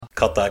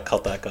Cut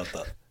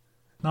that.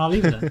 No,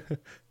 leave it in.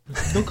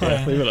 Don't cut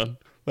Yeah, it. leave it in.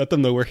 Let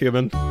them know we're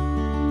human.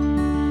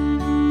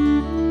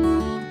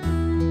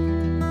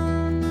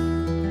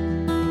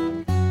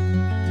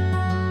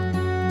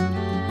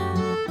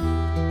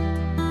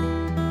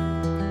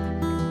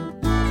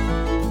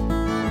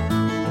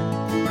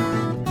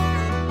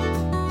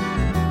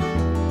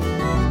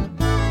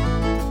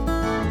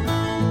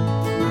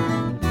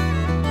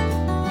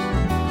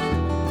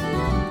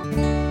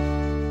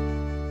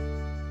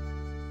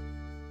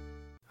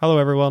 Hello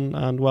everyone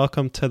and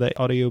welcome to the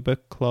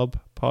Audiobook Club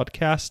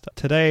podcast.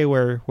 Today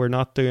we're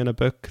not doing a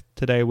book.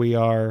 Today we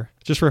are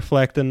just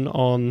reflecting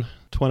on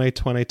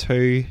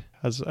 2022.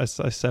 As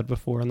I said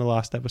before in the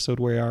last episode,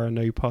 we are a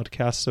new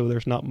podcast, so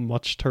there's not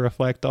much to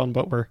reflect on,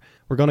 but we're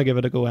going to give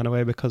it a go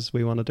anyway because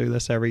we want to do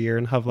this every year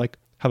and have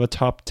a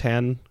top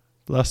 10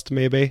 list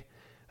maybe.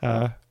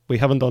 We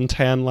haven't done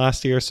 10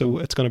 last year, so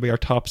it's going to be our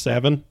top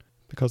 7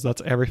 because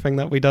that's everything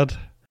that we did.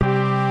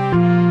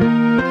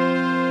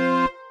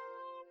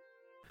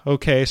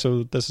 Okay,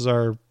 so this is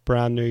our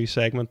brand new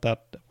segment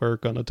that we're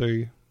going to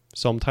do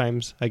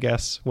sometimes, I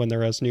guess, when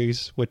there is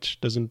news,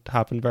 which doesn't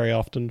happen very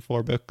often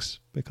for books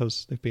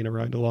because they've been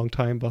around a long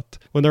time. But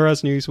when there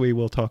is news, we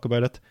will talk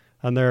about it.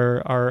 And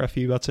there are a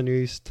few bits of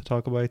news to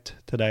talk about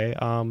today.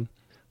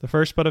 The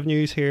first bit of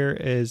news here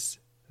is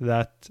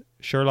that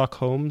Sherlock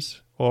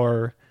Holmes,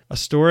 or a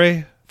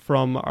story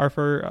from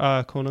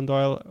Arthur Conan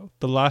Doyle,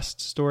 the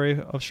last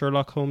story of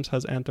Sherlock Holmes,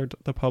 has entered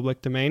the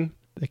public domain.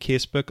 The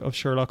Casebook of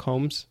Sherlock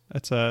Holmes.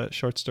 It's a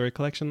short story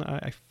collection,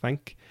 I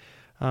think.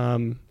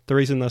 The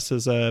reason this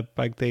is a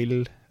big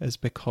deal is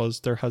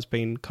because there has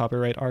been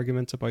copyright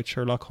arguments about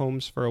Sherlock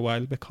Holmes for a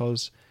while,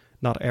 because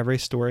not every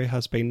story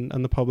has been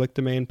in the public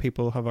domain.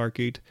 People have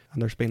argued,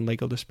 and there's been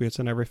legal disputes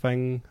and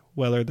everything,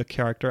 whether the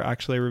character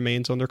actually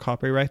remains under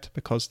copyright,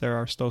 because there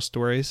are still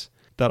stories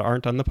that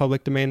aren't in the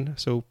public domain.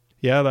 So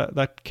yeah,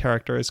 that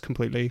character is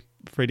completely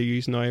free to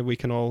use now. We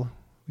can all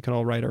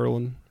write our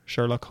own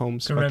Sherlock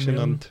Holmes fiction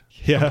and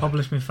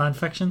publish me fan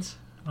fictions.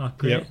 Oh,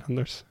 great!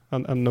 Yeah,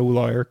 and no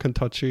lawyer can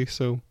touch you.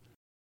 So,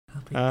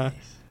 nice.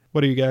 What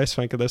do you guys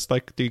think of this?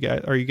 Like,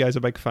 are you guys a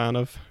big fan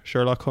of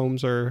Sherlock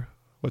Holmes, or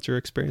what's your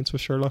experience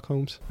with Sherlock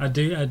Holmes? I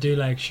do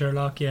like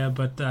Sherlock, yeah,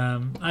 but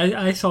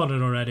I thought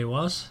it already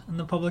was in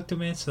the public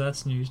domain, so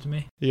that's news to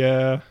me.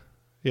 Yeah.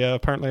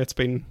 Apparently, it's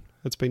been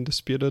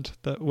disputed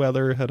that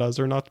whether it is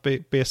or not,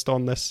 based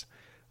on this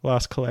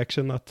last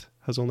collection that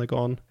has only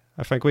gone.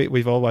 I think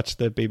we've all watched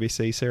the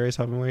BBC series,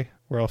 haven't we?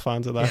 We're all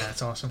fans of that. Yeah,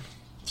 it's awesome.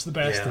 It's the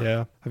best.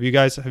 Yeah. Have you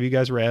guys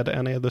read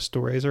any of the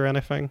stories or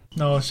anything?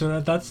 No, so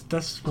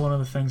that's one of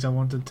the things I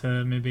wanted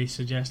to maybe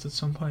suggest at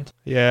some point.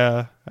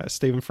 Yeah,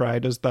 Stephen Fry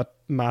does that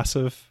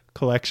massive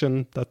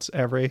collection that's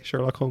every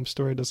Sherlock Holmes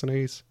story, doesn't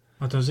he?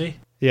 Oh, does he?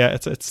 Yeah,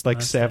 it's like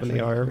That's 70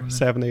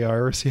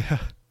 hours, yeah.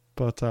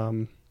 But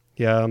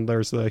yeah, and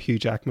there's the Hugh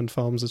Jackman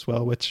films as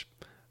well, which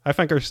I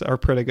think are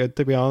pretty good,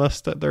 to be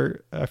honest.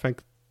 I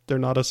think they're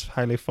not as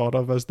highly thought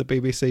of as the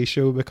BBC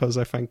show, because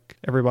I think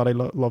everybody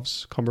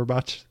loves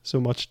Cumberbatch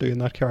so much doing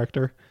that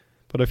character.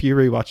 But if you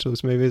rewatch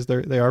those movies,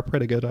 they are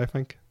pretty good, I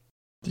think.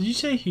 Did you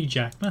say Hugh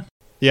Jackman?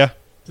 Yeah.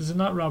 Is it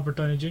not Robert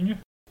Downey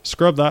Jr.?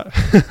 Scrub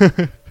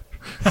that.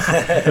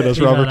 It is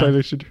Robert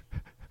Downey Jr.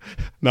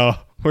 No,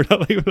 we're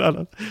not leaving that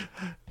on.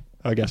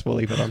 I guess we'll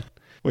leave it on.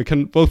 We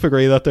can both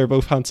agree that they're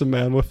both handsome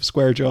men with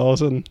square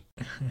jaws. And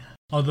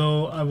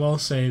although I will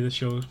say the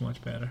show is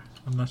much better.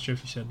 I'm not sure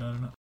if you said that or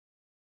not.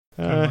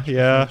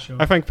 Yeah,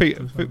 I think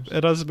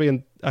it has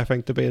been, I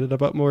think, debated a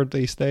bit more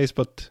these days,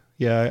 but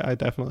yeah, I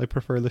definitely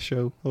prefer the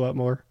show a lot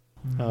more.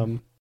 Mm-hmm.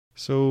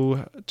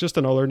 So just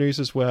in other news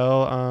as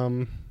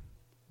well,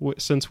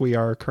 since we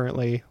are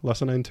currently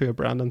listening to a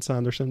Brandon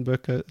Sanderson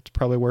book, it's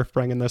probably worth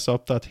bringing this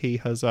up that he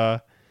has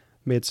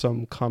made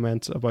some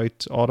comments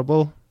about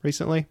Audible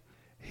recently.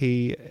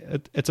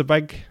 It's a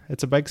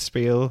big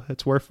spiel.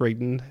 It's worth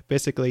reading.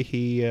 Basically,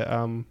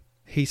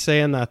 he's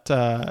saying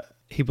that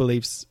he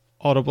believes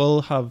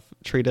Audible have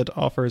treated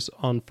authors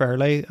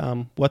unfairly.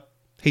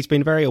 He's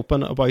been very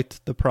open about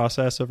the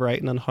process of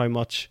writing and how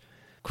much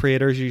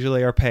creators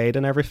usually are paid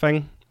and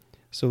everything.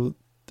 So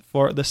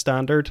for the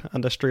standard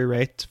industry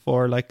rate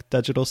for like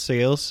digital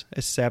sales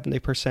is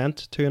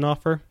 70% to an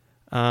author,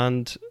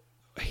 and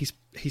he's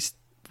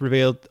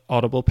revealed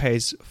Audible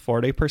pays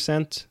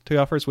 40% to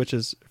authors, which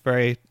is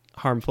very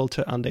harmful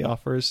to indie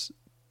authors.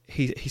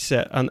 He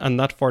said, and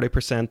that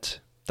 40%,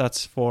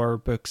 that's for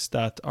books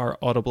that are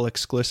Audible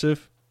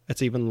exclusive.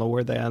 It's even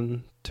lower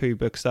than to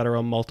books that are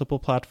on multiple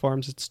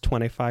platforms. It's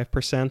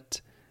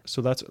 25%.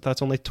 So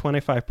that's only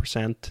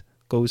 25%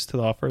 goes to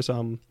the authors.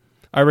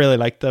 I really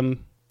like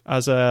them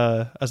as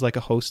like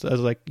a host, as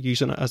like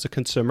using it as a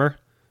consumer.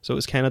 So it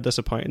was kind of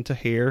disappointing to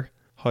hear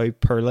how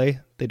poorly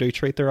they do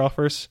treat their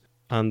authors.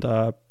 And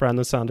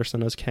Brandon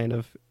Sanderson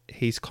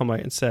he's come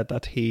out and said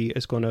that he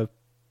is going to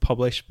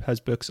publish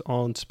his books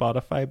on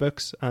Spotify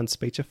Books and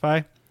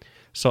Speechify.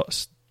 So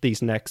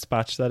these next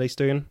batch that he's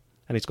doing,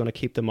 and he's going to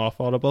keep them off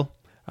Audible.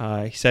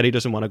 He said he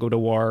doesn't want to go to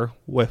war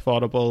with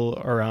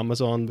Audible or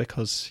Amazon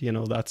because,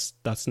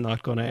 that's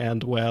not going to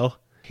end well.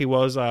 He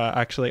was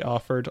actually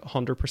offered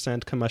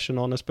 100% commission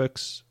on his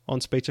books on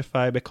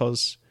Speechify,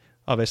 because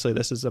obviously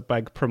this is a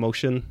big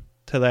promotion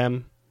to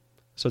them,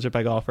 such a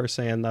big offer,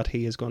 saying that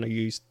he is going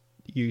to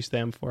use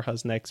them for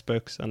his next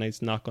books and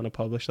he's not going to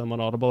publish them on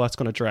Audible. That's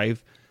going to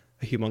drive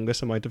a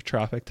humongous amount of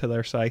traffic to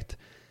their site.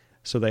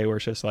 So they were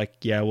just like,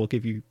 yeah, we'll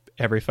give you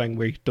everything.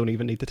 We don't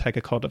even need to take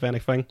a cut of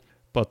anything.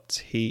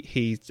 But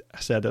he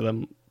said to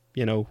them,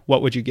 you know,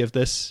 what would you give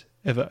this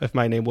if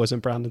my name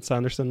wasn't Brandon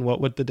Sanderson?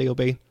 What would the deal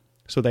be?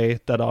 So they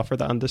did offer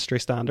the industry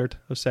standard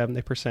of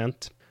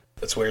 70%.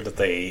 It's weird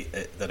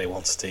that he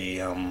wants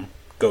to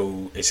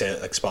go. He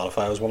said like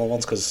Spotify was one of the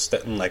ones, because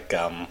like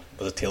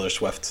was it Taylor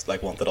Swift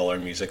like wanted all her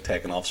music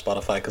taken off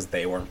Spotify because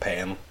they weren't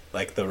paying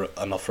like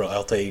enough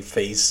royalty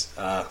fees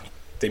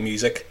the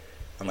music,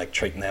 and like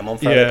treating them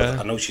unfair. Yeah. But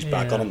I know she's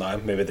back on it now.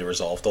 Maybe they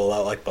resolved all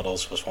that. Like, but I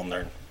was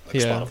wondering, like,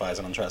 Spotify is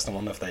an interesting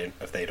one if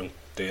they don't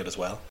do it as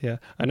well. Yeah,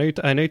 I know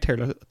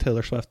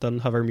Taylor Swift didn't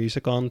have her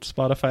music on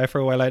Spotify for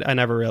a while. I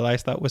never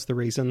realized that was the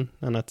reason,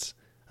 and it's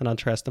an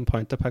interesting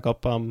point to pick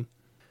up.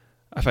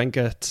 I think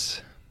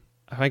it's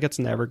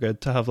never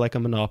good to have like a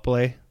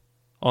monopoly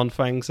on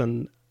things,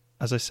 and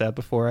as I said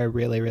before, I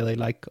really, really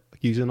like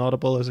using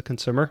Audible as a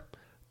consumer.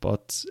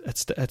 But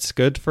it's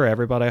good for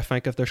everybody, I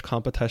think, if there's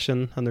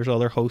competition and there's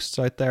other hosts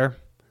out there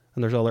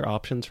and there's other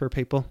options for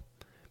people,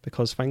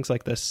 because things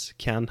like this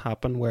can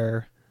happen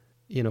where,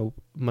 you know,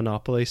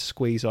 monopolies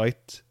squeeze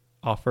out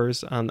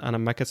offers and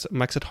it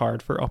makes it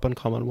hard for up and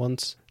coming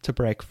ones to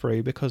break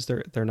free because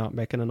they're not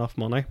making enough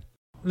money.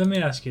 Let me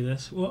ask you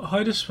this: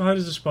 how does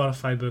the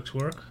Spotify books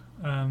work?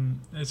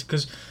 It's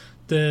because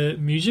the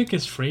music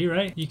is free,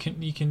 right? You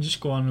can just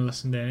go on and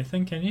listen to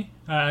anything, can you?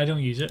 I don't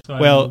use it, so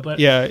well, I don't know, but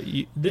yeah,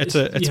 it's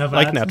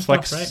like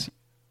Netflix, stuff, right?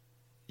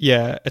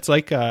 Yeah, it's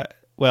like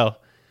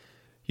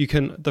you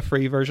can, the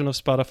free version of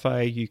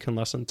Spotify, you can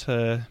listen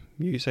to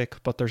music,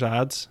 but there's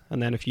ads,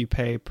 and then if you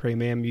pay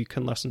premium, you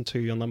can listen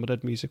to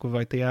unlimited music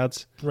without the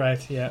ads.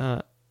 Right.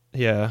 Yeah.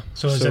 Yeah.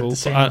 So is it the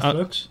same with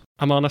books?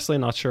 I'm honestly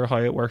not sure how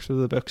it works with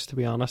the books, to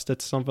be honest.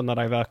 It's something that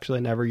I've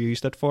actually never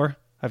used it for.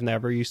 I've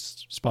never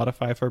used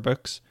Spotify for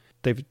books.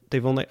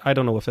 They've only, I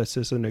don't know if this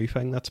is a new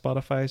thing that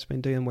Spotify's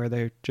been doing, where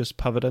they're just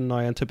pivoting now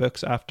into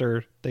books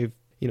after they've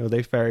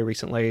very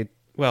recently,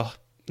 well,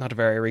 not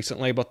very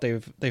recently, but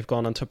they've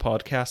gone into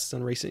podcasts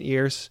in recent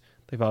years.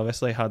 They've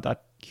obviously had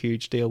that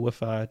huge deal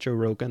with Joe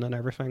Rogan and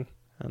everything,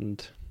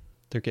 and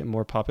they're getting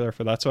more popular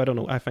for that. So I don't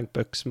know. I think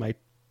books might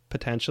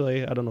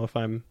potentially, I don't know if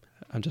I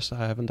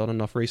haven't done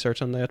enough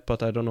research on that,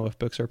 but I don't know if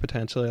books are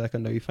potentially like a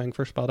new thing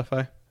for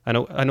Spotify. I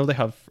know they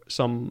have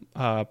some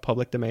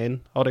public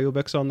domain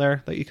audiobooks on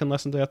there that you can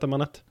listen to at the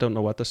minute. Don't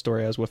know what the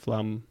story is with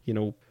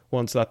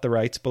ones that the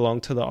rights belong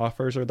to the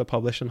authors or the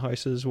publishing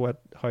houses. What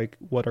are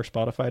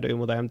Spotify doing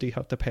with them? Do you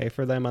have to pay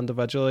for them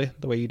individually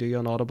the way you do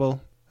on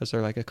Audible? Is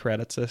there like a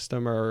credit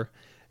system, or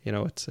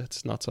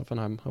it's not something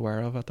I'm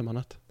aware of at the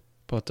minute.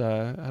 But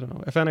I don't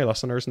know. If any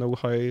listeners know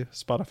how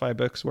Spotify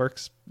Books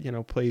works,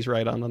 please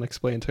write on and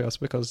explain to us,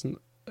 because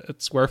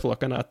it's worth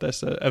looking at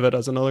this if it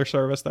is another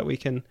service that we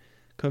can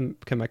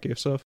make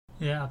use of.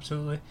 Yeah,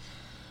 absolutely.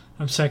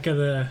 I'm sick of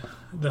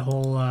the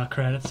whole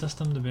credit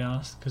system, to be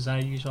honest, because I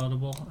use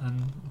Audible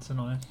and it's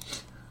annoying.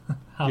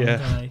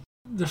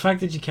 The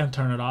fact that you can't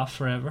turn it off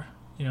forever,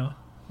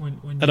 when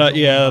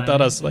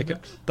that is like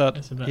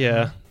that.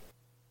 Yeah,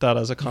 that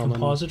is a common you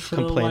can pause it for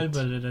complaint.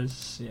 A little while, but it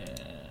is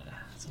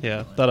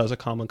that is a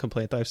common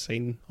complaint I've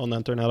seen on the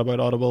internet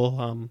about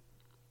Audible.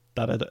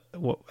 That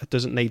it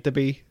doesn't need to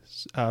be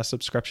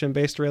subscription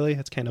based. Really,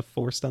 it's kind of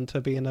forced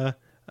into being a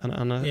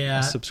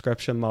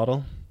subscription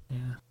model. Yeah.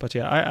 But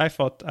I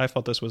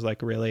thought this was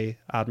like really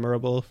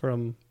admirable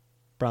from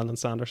Brandon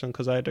Sanderson,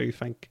 because I do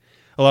think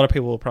a lot of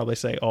people will probably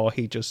say, oh,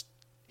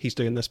 he's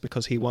doing this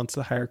because he wants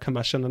the higher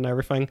commission and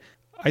everything.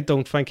 I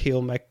don't think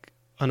he'll make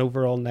an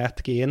overall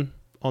net gain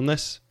on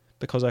this,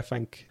 because I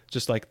think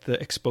just like the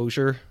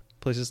exposure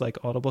places like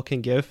Audible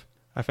can give,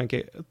 I think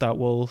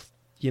that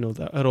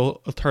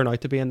it'll turn out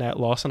to be a net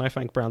loss, and I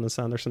think Brandon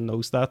Sanderson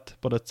knows that.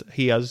 But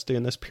he is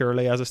doing this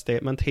purely as a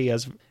statement.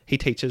 He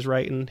teaches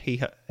writing.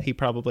 He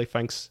probably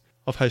thinks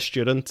of his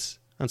students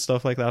and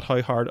stuff like that,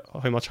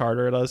 how much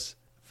harder it is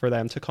for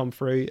them to come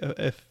through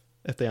if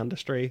the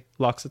industry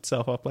locks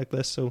itself up like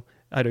this. So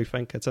I do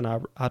think it's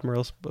an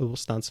admirable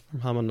stance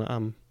from him,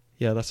 and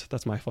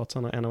that's my thoughts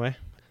on it anyway.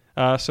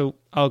 So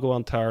I'll go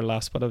on to our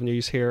last bit of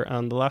news here,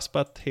 and the last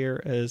bit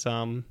here is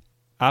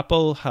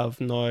Apple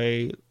have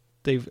now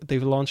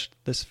they've launched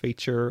this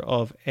feature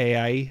of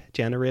AI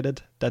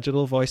generated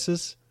digital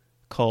voices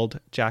called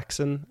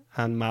Jackson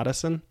and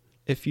Madison.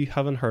 If you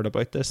haven't heard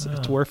about this,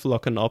 it's worth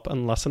looking up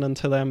and listening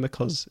to them,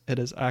 because it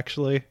is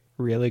actually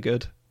really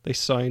good. They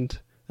sound,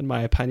 in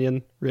my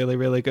opinion, really,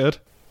 really good.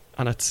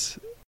 And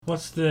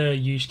what's the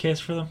use case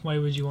for them? Why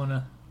would you want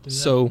to do that?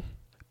 So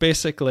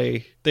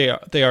basically, they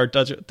are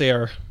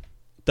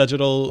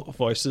digital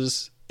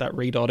voices that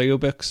read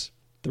audiobooks.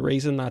 The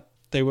reason that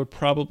they would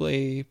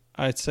probably,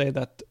 I'd say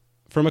that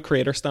from a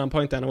creator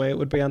standpoint anyway, it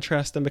would be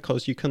interesting,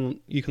 because you can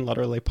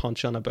literally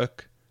punch on a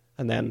book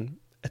and then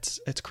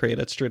it's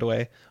created straight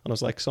away. And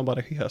as like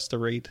somebody who has to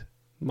read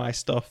my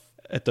stuff,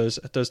 it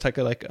does take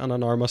like an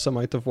enormous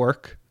amount of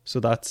work. So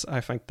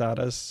I think that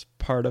is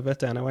part of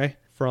it anyway.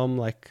 From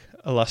like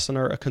a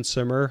listener, a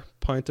consumer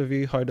point of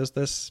view, how does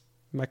this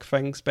make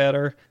things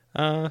better?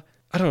 I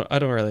don't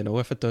really know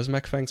if it does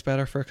make things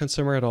better for a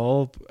consumer at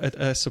all.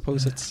 I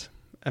suppose it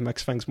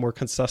makes things more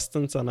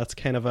consistent, and it's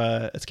kind of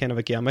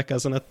a gimmick,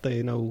 isn't it?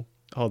 They know,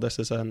 oh, this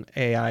is an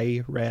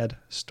AI read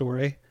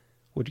story.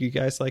 Would you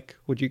guys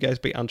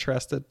be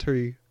interested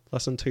to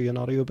listen to an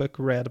audiobook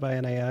read by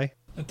an AI?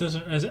 It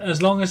doesn't,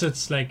 as long as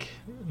it's like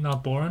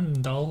not boring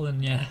and dull,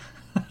 and it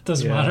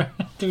doesn't matter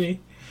to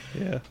me.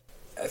 Yeah.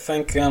 I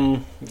think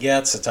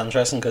it's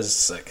interesting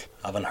because like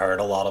I haven't heard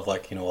a lot of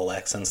like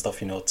Alexa and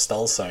stuff. It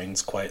still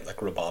sounds quite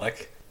like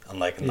robotic and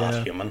like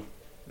not human.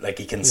 Like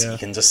you can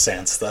just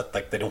sense that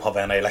like they don't have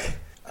any like,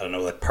 I don't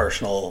know, like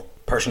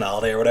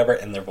personality or whatever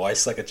in their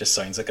voice. Like it just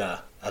sounds like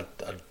a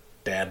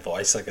dead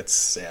voice. Like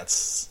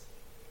it's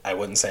I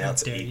wouldn't say How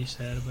it's dare you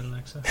say it about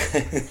Alexa?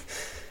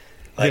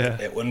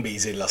 It wouldn't be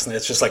easy to listen to.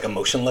 It's just like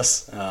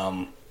emotionless.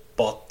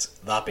 But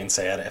that being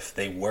said, if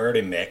they were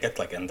to make it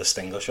like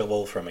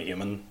indistinguishable from a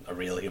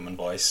real human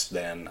voice,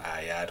 then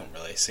I don't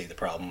really see the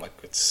problem. Like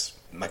it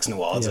makes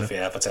no odds if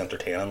it's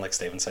entertaining, like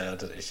Stephen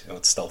said,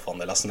 it's still fun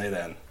to listen to.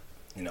 Then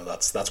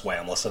that's why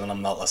I'm listening.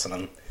 I'm not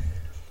listening.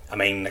 I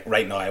mean, like,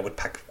 right now I would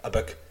pick a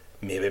book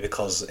maybe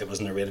because it was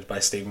narrated by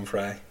Stephen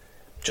Fry,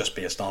 just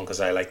based on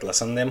because I like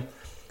listening to him.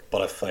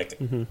 But if like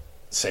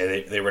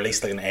say they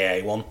released like an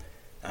AI one,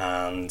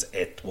 and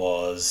it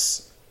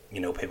was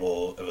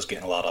it was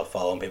getting a lot of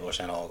following, people were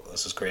saying, oh,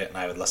 this is great, and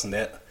I would listen to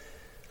it,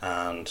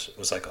 and it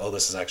was like, oh,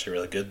 this is actually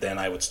really good, then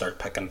I would start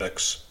picking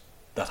books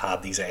that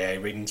had these AI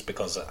readings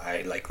because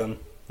I like them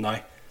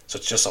now. So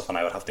it's just something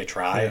I would have to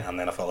try, and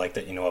then if I liked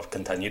it, I've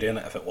continued doing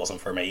it. If it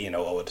wasn't for me,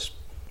 I would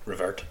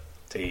revert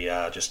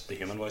to just the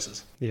human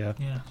voices.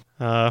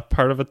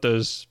 Part of it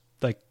does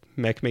like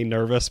make me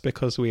nervous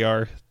because we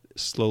are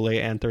slowly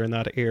entering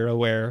that era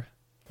where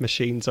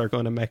machines are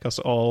going to make us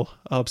all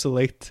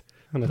obsolete.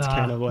 And it's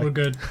kind of like, we're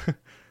good.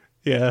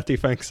 Yeah, do you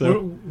think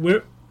so?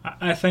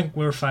 I think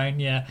we're fine.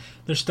 Yeah,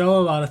 there's still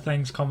a lot of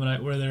things coming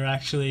out where they're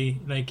actually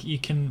like you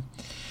can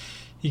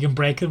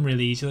break them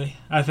really easily.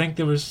 I think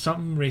there was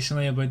something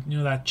recently about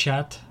that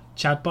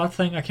chatbot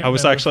thing. I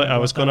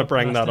was going to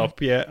bring that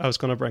up. Yeah, I was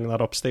going to bring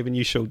that up, Stephen.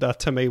 You showed that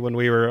to me when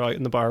we were out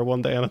in the bar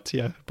one day, and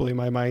it blew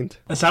my mind.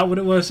 Is that what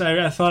it was?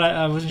 I thought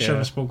I wasn't sure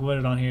if I spoke about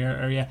it on here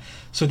or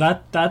So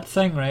that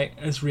thing, right,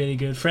 is really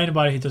good. For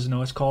anybody who doesn't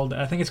know,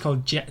 I think it's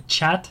called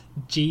Chat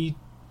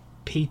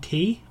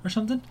GPT or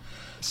something.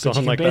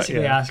 Something like that.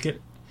 Yeah. Ask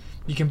it.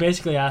 You can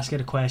basically ask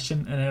it a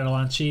question, and it'll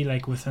answer you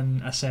like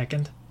within a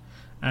second.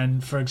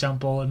 And for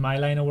example, in my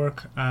line of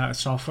work,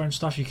 software and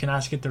stuff, you can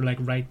ask it to like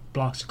write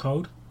blocks of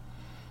code.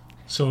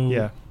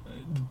 So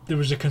there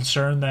was a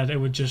concern that it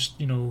would just,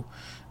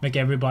 make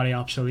everybody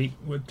obsolete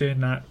with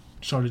doing that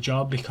sort of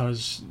job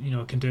because,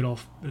 it can do it all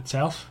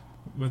itself.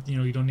 With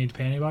you don't need to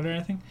pay anybody or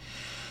anything.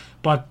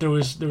 But there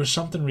was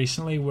something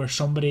recently where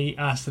somebody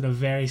asked it a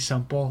very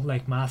simple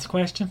like math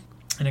question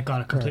and it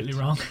got it completely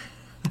wrong.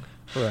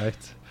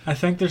 Right. I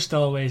think there's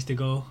still a ways to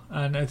go,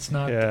 and it's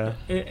not. Yeah.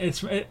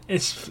 It's.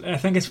 I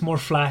think it's more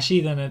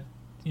flashy than it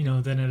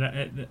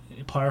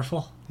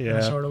powerful in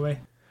a sort of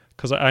way.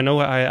 Because I know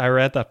I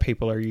read that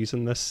people are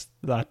using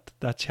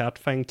that chat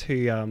thing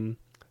to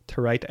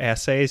write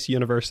essays,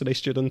 university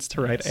students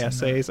to write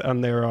essays,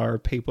 and there are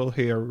people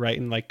who are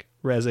writing like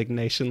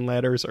resignation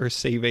letters or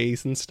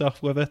CVs and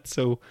stuff with it.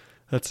 So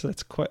it's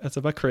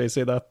a bit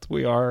crazy that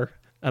we are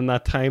in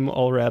that time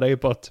already,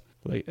 but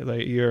like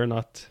you're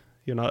not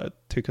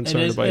too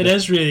concerned about it. It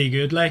is really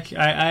good. Like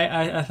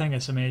I think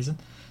it's amazing,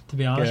 to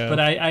be honest. But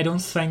I don't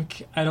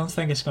think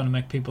it's going to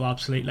make people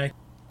obsolete. Like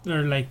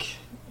or like.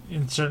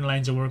 In certain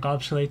lines of work,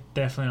 obsolete,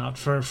 definitely not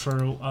for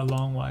a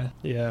long while.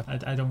 Yeah,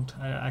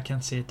 I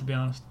can't see it, to be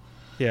honest.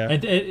 Yeah,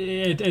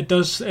 it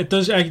does.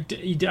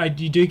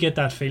 You do get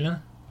that feeling,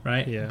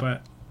 right? Yeah.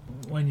 But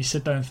when you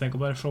sit down and think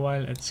about it for a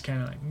while, it's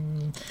kind of like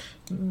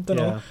don't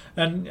know.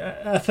 And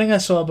I think I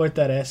saw about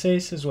that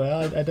essays as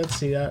well. I did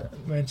see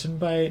that mentioned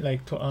by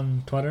like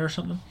on Twitter or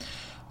something.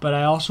 But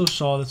I also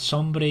saw that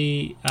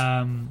somebody,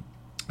 I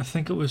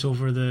think it was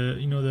over the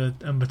the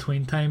in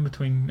between time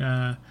between.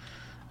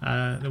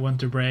 The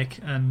winter break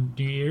and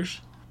New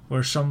Year's,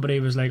 where somebody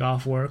was like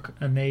off work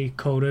and they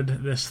coded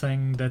this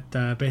thing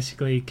that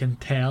basically can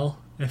tell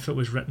if it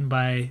was written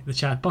by the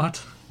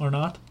chatbot or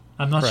not.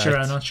 I'm not sure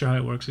how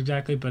it works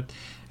exactly, but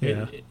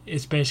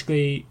it's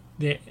basically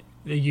the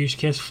use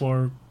case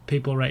for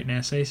people writing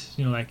essays,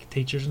 like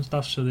teachers and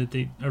stuff, so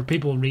that or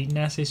people reading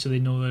essays, so they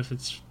know if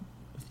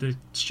the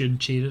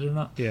student cheated or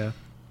not. Yeah.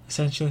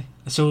 Essentially,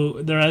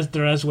 so there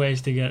is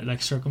ways to get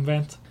like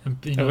circumvent,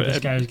 and this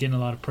guy was getting a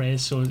lot of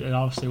praise, so it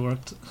obviously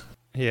worked.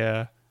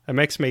 Yeah, it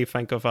makes me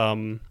think of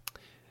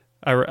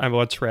I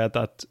once read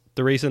that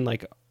the reason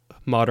like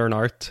modern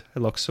art it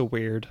looks so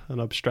weird and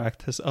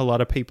abstract is a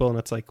lot of people, and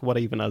it's like what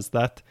even is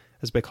that,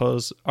 is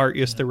because art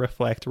used to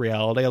reflect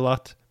reality a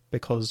lot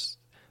because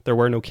there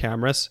were no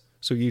cameras,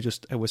 So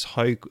it was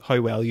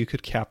how well you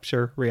could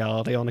capture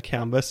reality on a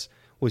canvas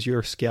was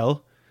your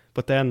skill.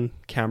 But then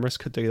cameras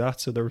could do that,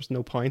 so there was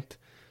no point.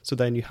 So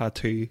then you had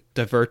to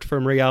divert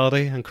from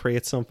reality and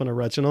create something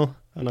original.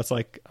 And it's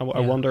like, I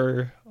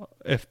wonder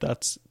if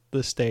that's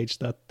the stage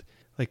that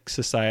like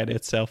society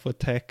itself would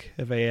take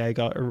if AI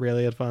got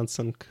really advanced,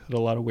 and could a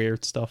lot of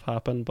weird stuff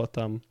happen. But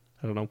I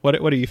don't know.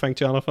 What do you think,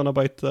 Jonathan,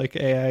 about like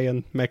AI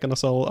and making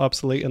us all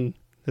obsolete? And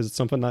is it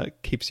something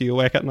that keeps you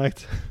awake at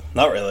night?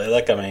 Not really.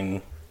 Like, I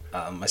mean,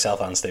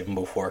 myself and Stephen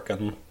both work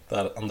in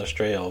that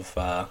industry of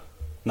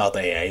not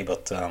AI,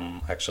 but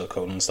actual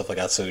code and stuff like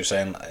that. So you're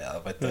saying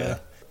about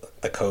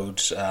the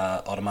code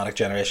automatic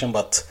generation,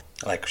 but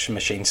like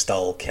machines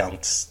still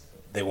can't.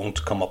 They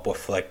won't come up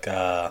with like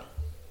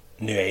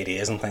new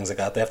ideas and things like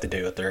that. They have to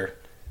do what they're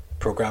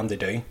programmed to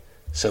do.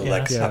 So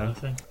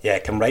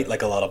it can write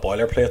like a lot of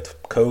boilerplate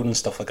code and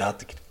stuff like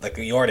that. Like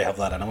you already have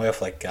that anyway.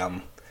 If like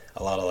a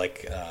lot of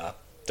like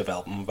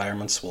development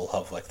environments will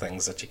have like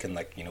things that you can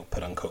like, you know,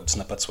 put on code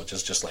snippets, which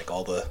is just like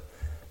all the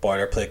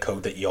boilerplate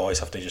code that you always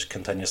have to just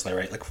continuously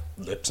write, like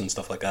loops and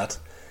stuff like that.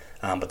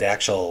 But the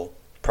actual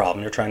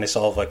problem you're trying to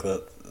solve, like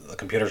the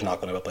computer's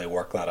not going to be able to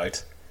work that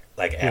out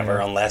like ever,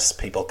 unless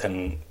people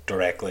can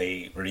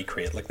directly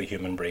recreate like the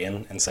human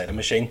brain inside a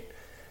machine,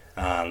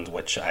 and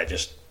which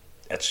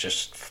it's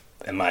just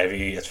in my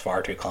view it's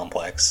far too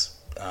complex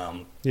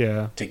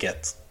to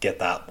get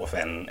that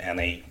within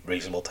any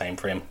reasonable time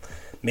frame.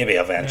 Maybe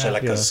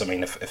eventually, because I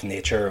mean, if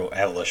nature or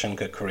evolution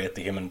could create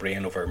the human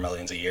brain over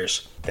millions of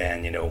years,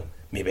 then, you know,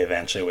 maybe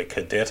eventually we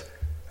could do it.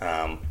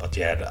 But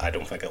yeah, I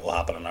don't think it will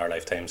happen in our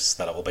lifetimes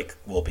that it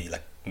will be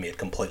like made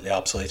completely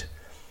obsolete.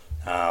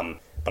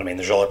 But I mean,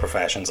 there's other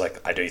professions, like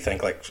I do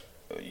think like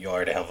you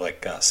already have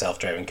like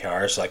self-driving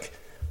cars, like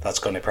that's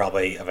going to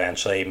probably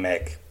eventually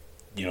make,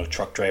 you know,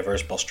 truck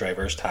drivers, bus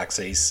drivers,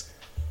 taxis,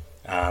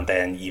 and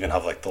then you even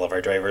have like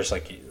delivery drivers,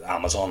 like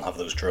Amazon have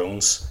those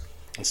drones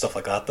and stuff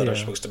like that are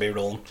supposed to be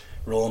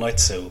rolling out.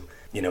 So,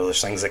 you know, there's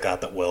things like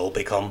that will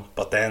become.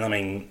 But then, I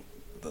mean,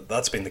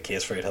 that's been the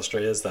case throughout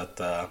history, is that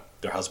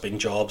there has been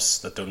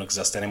jobs that don't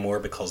exist anymore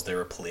because they're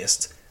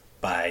replaced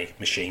by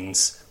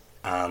machines,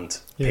 and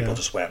people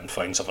just went and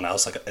found something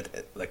else.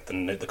 Like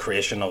the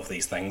creation of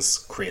these things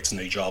creates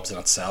new jobs in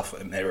itself.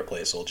 It may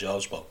replace old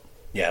jobs, but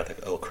yeah,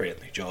 it'll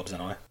create new jobs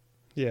anyway.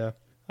 Yeah,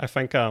 I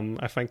think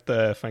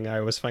the thing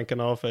I was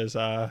thinking of is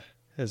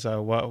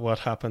what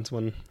happens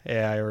when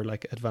AI are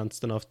like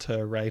advanced enough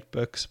to write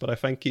books. But I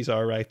think he's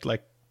alright.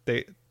 Like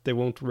they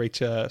won't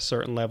reach a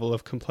certain level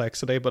of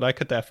complexity, but I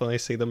could definitely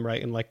see them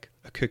writing like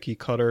a cookie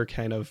cutter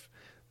kind of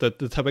the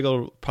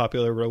typical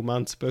popular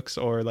romance books,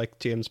 or like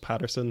James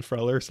Patterson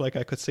thrillers. Like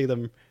I could see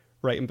them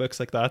writing books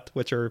like that,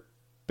 which are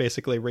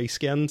basically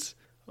reskins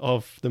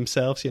of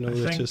themselves. You know,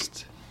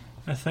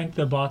 I think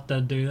the bot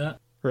did do that.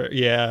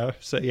 Yeah.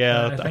 So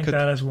I think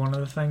that is one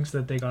of the things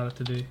that they got it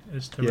to do,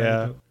 is to write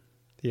a book.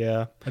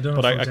 Yeah, I don't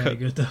know if it's any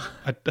good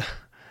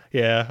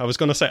though. I was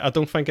gonna say I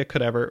don't think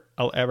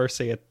I'll ever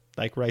see it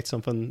like write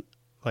something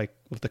like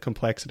with the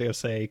complexity of,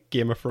 say,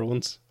 Game of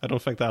Thrones. I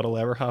don't think that'll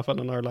ever happen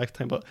in our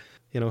lifetime. But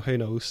you know, who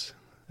knows?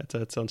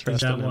 It's interesting.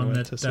 Is that one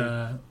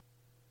that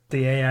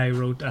the AI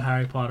wrote a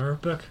Harry Potter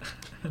book?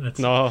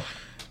 No.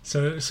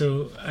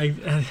 So I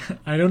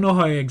don't know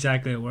how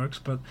exactly it works,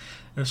 but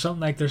there's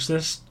something like there's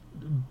this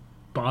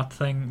bot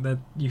thing that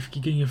you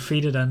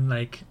feed it in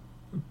like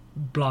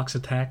blocks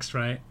of text,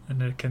 right,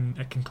 and it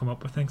can come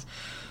up with things.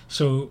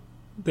 So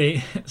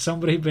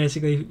somebody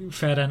basically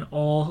fed in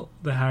all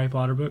the Harry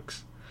Potter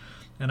books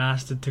and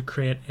asked it to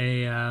create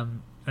a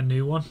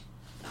new one,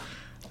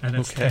 and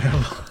it's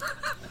terrible.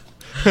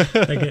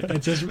 Like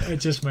it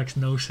just makes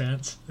no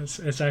sense.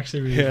 It's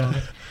actually really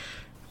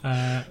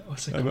funny.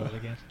 What's it called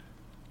again?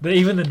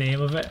 Even the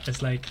name of it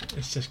is like,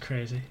 it's just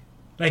crazy.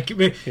 Like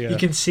you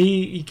can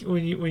see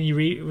when you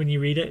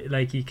read it,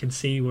 like you can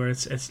see where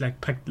it's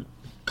like picked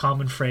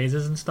common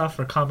phrases and stuff,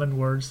 or common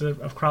words that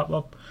have cropped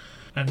up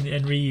and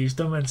reused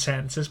them in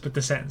sentences, but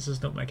the sentences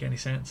don't make any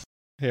sense.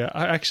 Yeah,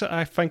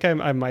 I think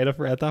I might have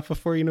read that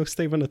before, you know,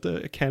 Stephen.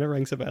 It kind of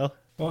rings a bell.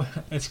 Well,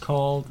 it's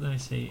called, let me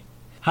see,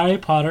 Harry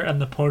Potter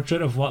and the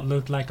Portrait of What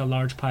Looked Like a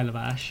Large Pile of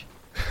Ash.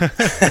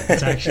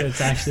 It's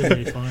actually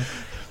really funny.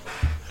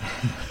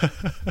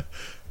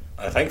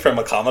 I think from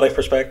a comedy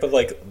perspective,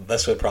 like,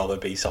 this would probably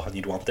be something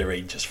you'd want to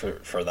read just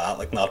for that,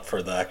 like, not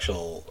for the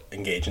actual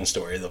engaging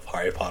story of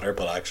Harry Potter,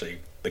 but actually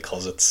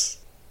because it's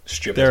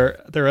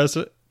stupid. There is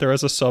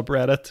a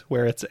subreddit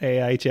where it's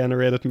AI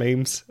generated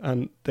memes,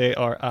 and they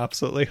are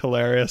absolutely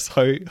hilarious.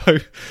 How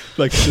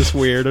like just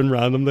weird and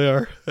random they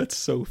are. It's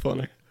so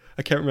funny.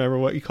 I can't remember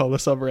what you call the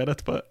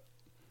subreddit, but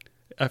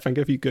I think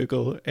if you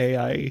Google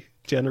AI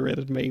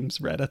generated memes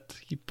Reddit,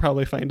 you'd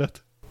probably find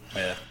it.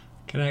 Yeah.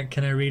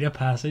 Can I read a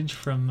passage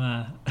from?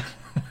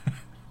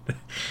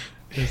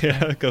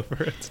 Yeah, go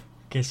for it.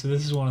 Okay, so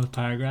this is one of the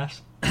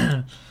paragraphs.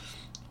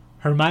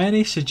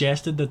 Hermione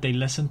suggested that they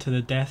listen to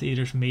the Death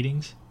Eater's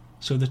meetings,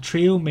 so the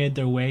trio made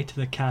their way to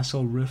the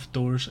castle roof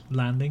door's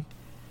landing.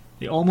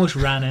 They almost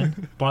ran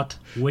in, but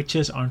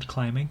witches aren't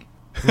climbing.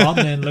 Ron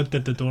then looked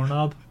at the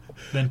doorknob.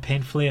 then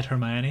painfully at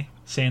Hermione,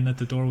 saying that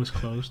the door was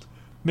closed.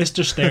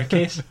 Mr.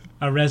 Staircase,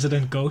 a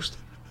resident ghost,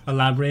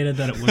 elaborated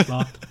that it was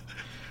locked.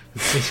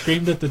 They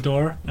screamed at the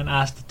door and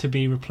asked it to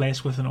be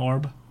replaced with an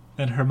orb.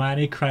 Then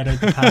Hermione cried out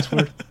the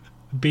password,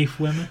 beef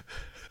women.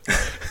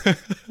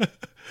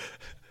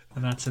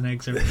 And that's an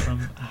excerpt from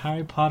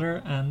Harry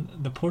Potter and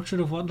the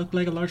portrait of what looked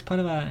like a large pot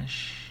of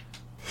ash.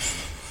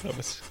 That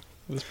was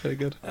pretty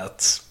good.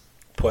 That's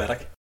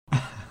poetic.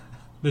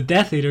 The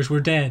Death Eaters were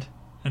dead,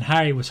 and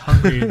Harry was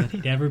hungrier than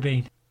he'd ever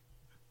been.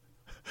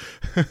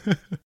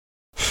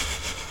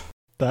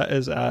 That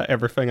is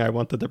everything I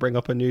wanted to bring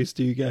up in news.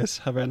 Do you guys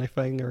have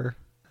anything? Or,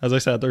 as I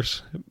said,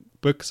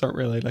 books aren't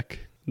really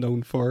like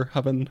known for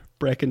having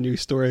breaking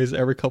news stories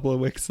every couple of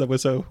weeks. There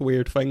was a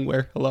weird thing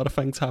where a lot of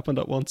things happened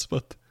at once,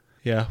 but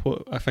yeah,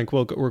 well, I think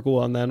we'll go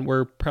on then.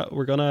 We're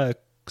gonna,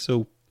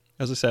 so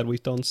as I said,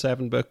 we've done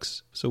 7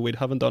 books, so we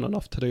haven't done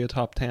enough to do a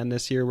top 10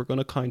 this year. We're going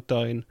to count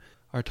down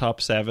our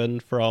top 7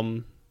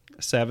 from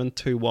 7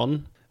 to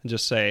 1 and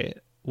just say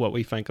what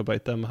we think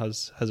about them.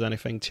 Has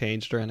anything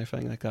changed or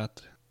anything like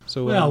that?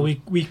 So well,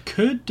 we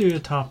could do a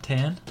top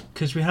 10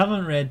 because we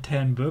haven't read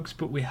 10 books,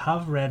 but we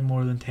have read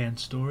more than 10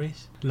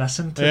 stories.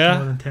 Listened to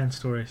more than 10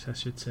 stories, I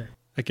should say.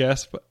 I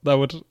guess, but that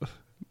would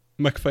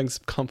make things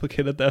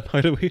complicated then.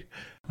 How do we?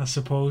 I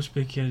suppose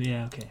because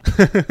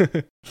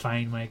okay.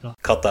 Fine, Michael.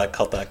 Cut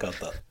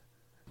that.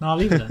 No,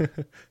 leave it in.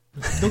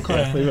 Don't cut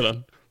it. Leave it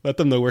in. Let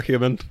them know we're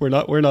human. We're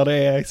not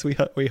AI, so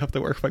we have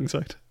to work things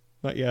out.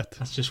 Not yet.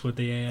 That's just what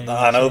the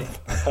AI. I know.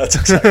 That's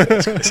exactly what I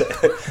was going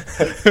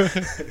to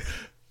say.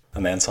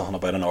 And then something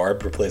about an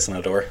orb replacing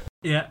a door.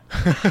 Yeah,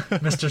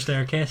 Mr.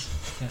 Staircase.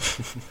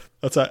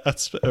 Yeah.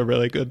 That's a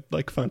really good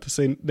like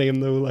fantasy name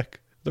though. Like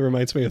that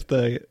reminds me of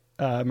the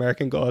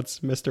American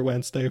Gods, Mr.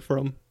 Wednesday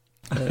from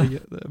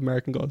the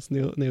American Gods,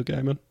 Neil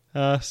Gaiman.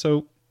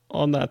 So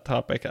on that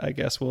topic, I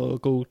guess we'll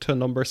go to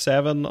number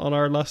 7 on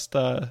our list.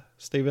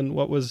 Stephen,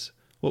 what was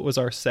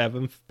our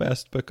 7th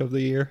best book of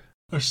the year?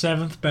 Our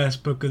 7th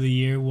best book of the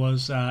year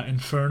was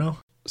Inferno.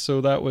 So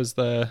that was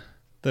the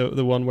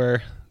one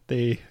where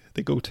they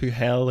go to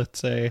hell.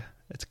 It's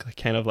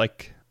kind of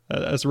like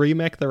is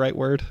remake the right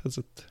word? Is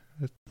it?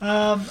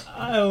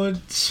 I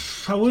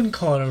wouldn't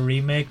call it a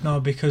remake, no,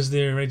 because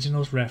the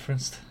original's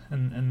referenced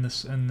in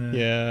this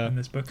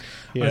book.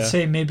 Yeah. I'd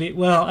say maybe.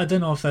 Well, I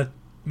don't know if that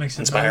makes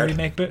it a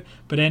remake,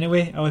 but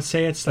anyway, I would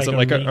say it's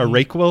like a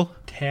requel.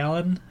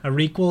 Telling a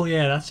requel.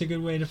 Yeah, that's a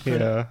good way to put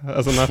it. Yeah,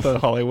 isn't that the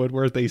Hollywood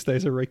word these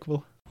days? A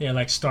requel. Yeah,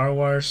 like Star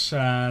Wars.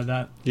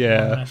 I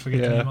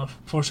forget the name of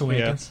Force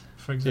Awakens,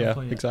 for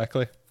example. Yeah,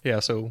 exactly. Yeah,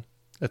 so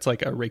it's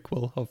like a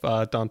requel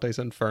of Dante's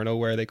Inferno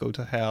where they go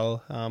to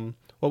hell.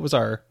 What was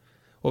our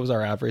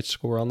average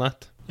score on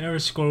that? The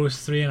average score was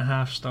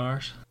 3.5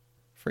 stars.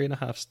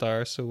 3.5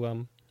 stars. So I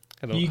don't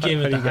know. You gave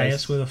it the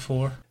highest with a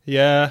 4.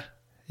 Yeah.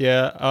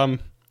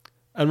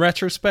 In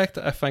retrospect,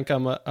 I think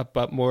I'm a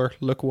bit more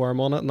lukewarm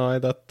on it now.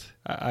 That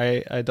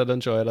I did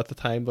enjoy it at the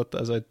time, but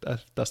as I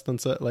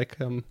distance it, like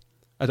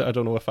I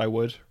don't know if I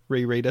would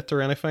reread it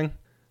or anything.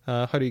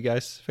 How do you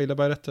guys feel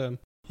about it?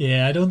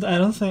 Yeah, I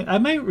don't think I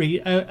might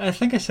read. I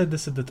think I said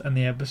this in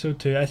the episode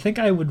too. I think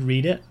I would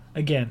read it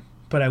again,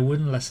 but I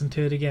wouldn't listen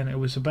to it again. It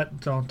was a bit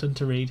daunting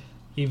to read,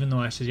 even though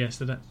I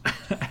suggested it.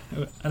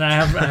 And I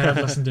have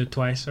listened to it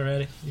twice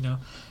already. You know,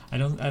 I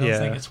don't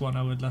think it's one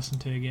I would listen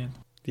to again.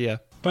 Yeah,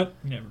 but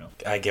you never know.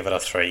 I give it a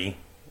 3.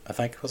 I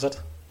think was it.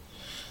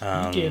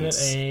 You gave it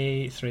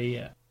a 3,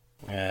 yeah.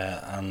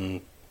 Yeah, and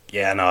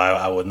yeah, no,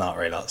 I would not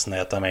really listen to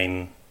it. I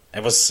mean,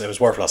 it was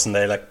worth listening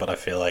to, like, but I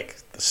feel like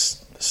the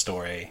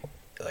story,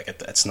 like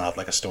it's not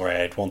like a story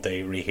I'd want to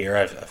rehear.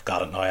 I've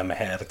got it now in my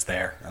head. It's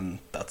there, and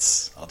I'll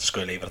just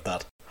go leave it at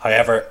that.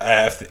 However,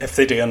 if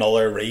they do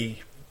another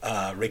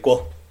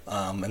requel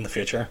in the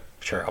future,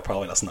 sure, I'll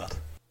probably listen to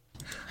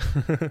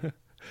it.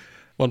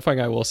 One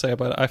thing I will say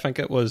about it, I think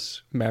it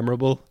was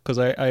memorable because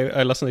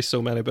I listen to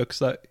so many books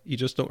that you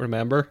just don't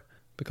remember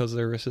because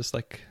there was just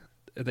like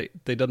they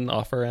didn't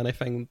offer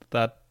anything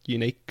that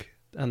unique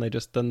and they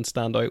just didn't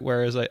stand out,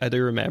 whereas I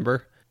do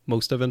remember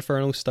most of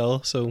Inferno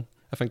still, so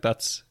I think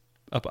that's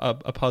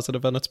a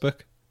positive in its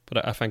book.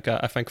 But I think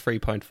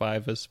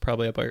 3.5 is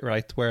probably about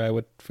right where I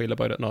would feel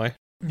about it now.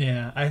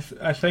 Yeah,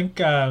 I think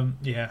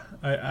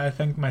I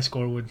think my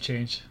score wouldn't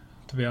change,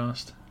 to be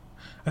honest.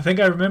 I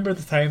think I remember at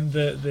the time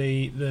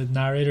the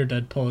narrator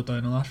did pull it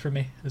down a lot for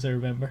me, as I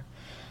remember.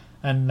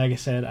 And like I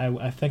said,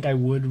 I think I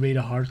would read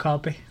a hard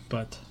copy,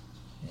 but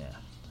yeah,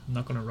 I'm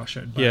not going to rush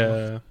it.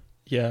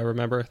 Yeah, I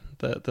remember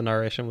the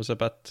narration was a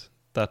bit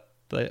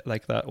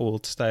like that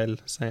old style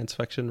science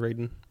fiction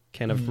reading,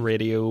 kind of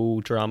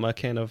radio drama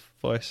kind of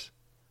voice.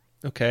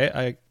 Okay,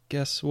 I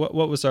guess what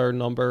was our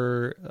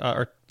number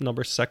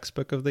 6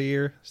 book of the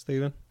year,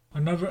 Stephen?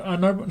 Our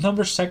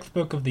number 6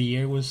 book of the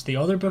year was the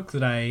other book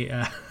that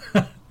I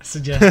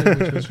suggested,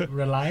 which was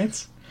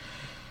Reliance.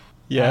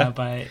 Yeah.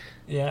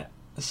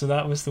 So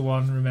that was the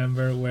one,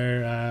 remember,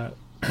 where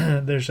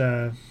there's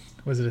a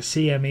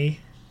CME,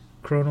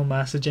 coronal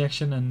mass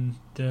ejection, and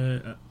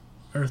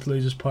Earth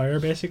loses power,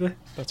 basically.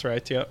 That's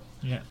right, yeah.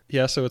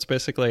 Yeah. So it's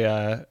basically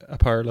a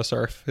powerless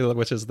Earth,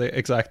 which is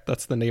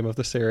that's the name of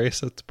the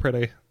series. It's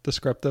pretty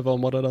descriptive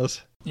on what it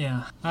is.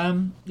 Yeah.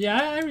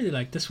 I really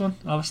like this one,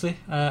 obviously.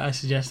 I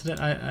suggested it.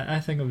 I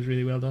think it was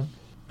really well done.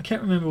 I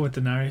can't remember what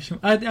the narration...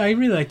 I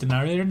really like the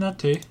narrator in that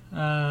too.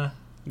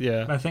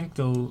 Yeah. I think,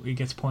 though, he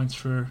gets points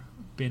for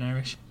being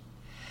Irish.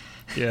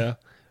 Yeah.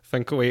 I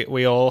think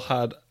we all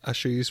had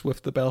issues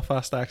with the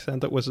Belfast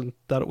accent. It wasn't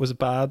that it was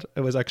bad.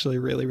 It was actually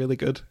really, really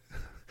good.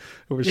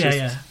 It was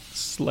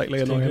slightly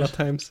annoying at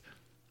times.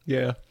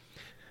 Yeah.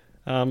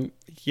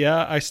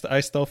 I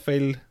still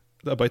feel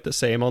about the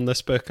same on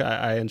this book.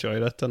 I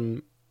enjoyed it,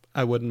 and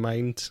I wouldn't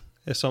mind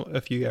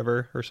if you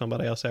ever or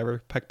somebody else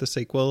ever picked a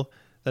sequel.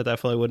 I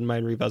definitely wouldn't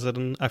mind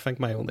revisiting. I think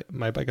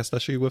my biggest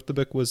issue with the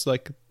book was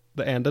like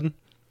the ending,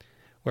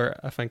 where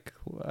I think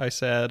I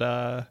said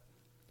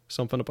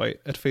something about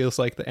it feels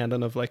like the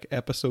ending of like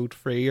episode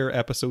 3 or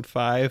episode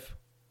 5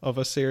 of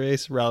a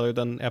series rather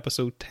than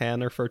episode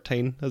 10 or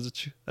 13 as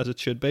it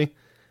should be. It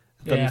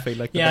didn't feel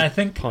like I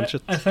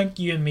think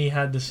you and me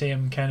had the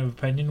same kind of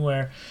opinion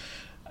where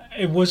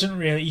it wasn't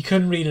really, you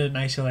couldn't read it in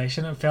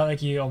isolation. It felt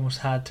like you almost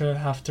have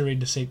to read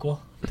the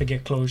sequel to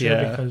get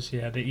closure because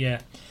it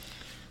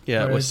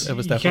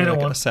was definitely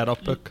like a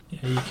setup book.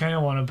 Yeah, you kind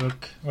of want a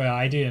book. Well,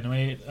 I do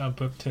anyway. A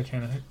book to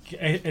kind of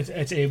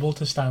it's able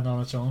to stand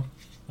on its own,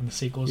 and the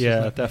sequels.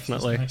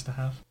 Definitely nice to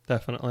have.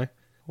 Definitely.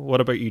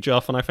 What about you,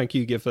 Joff? And I think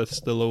you give this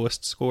the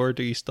lowest score.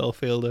 Do you still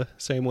feel the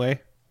same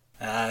way?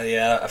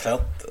 I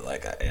felt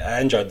like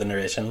I enjoyed the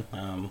narration.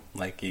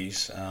 Like you,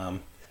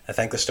 I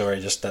think the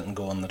story just didn't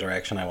go in the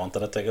direction I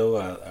wanted it to go.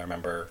 I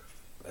remember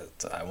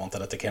I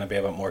wanted it to kind of be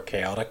a bit more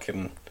chaotic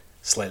and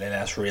slightly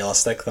less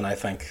realistic than I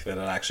think that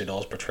it actually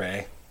does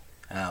portray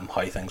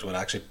how things would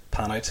actually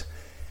pan out.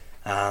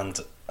 And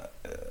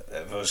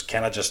it was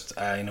kind of just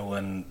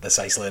in this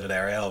isolated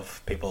area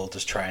of people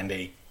just trying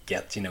to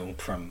get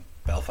from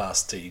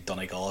Belfast to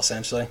Donegal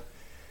essentially.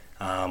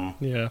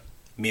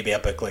 Maybe a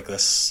book like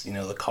this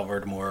that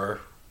covered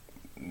more,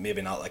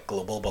 maybe not like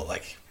global, but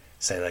like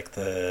say like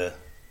the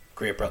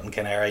Great Britain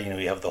kind of area.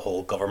 You have the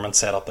whole government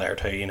set up there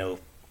too.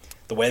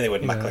 The way they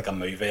would make like a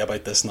movie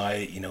about this now,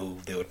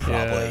 they would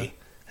probably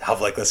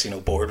have like this,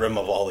 boardroom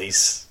of all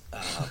these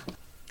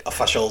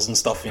officials and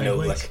stuff,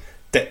 like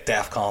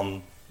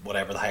DEFCON,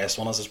 whatever the highest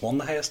one is one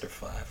the highest or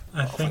 5?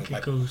 I think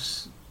it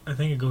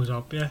goes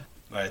up, yeah.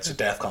 Right, so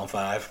DEFCON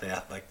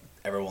 5, like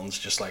everyone's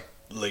just like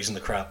losing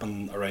the crap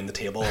and around the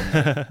table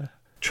and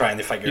trying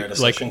to figure out a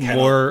solution.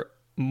 Like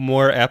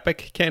more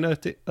epic kind of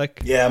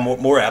like. Yeah,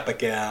 more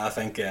epic. Yeah, I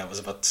think it was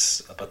a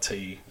bit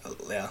too.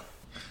 Yeah.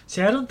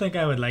 See, I don't think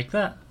I would like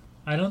that.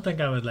 I don't think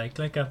I would like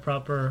a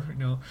proper,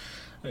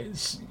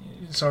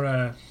 sort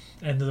of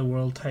end of the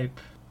world type,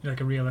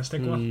 like a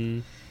realistic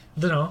one. I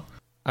don't know.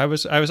 I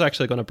was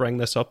actually going to bring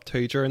this up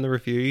too during the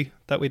review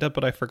that we did,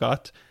 but I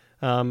forgot.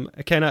 I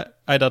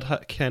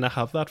did kind of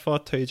have that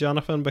thought too,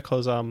 Jonathan,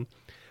 because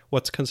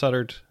what's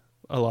considered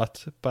a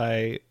lot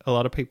by a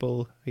lot of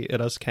people, it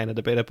is kind of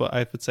debated, but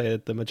I would say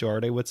that the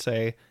majority would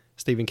say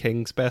Stephen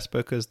King's best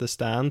book is The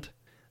Stand,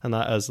 and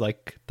that is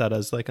like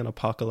an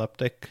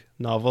apocalyptic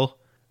novel.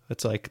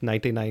 It's like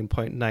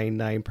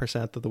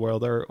 99.99% of the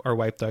world are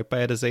wiped out by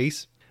a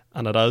disease,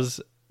 and it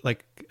is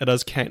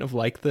kind of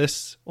like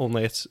this,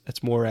 only it's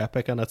more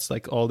epic, and it's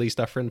like all these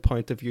different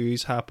point of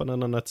views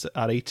happening, and it's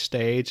at each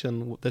stage,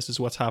 and this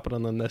is what's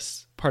happening in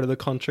this part of the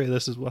country,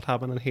 this is what's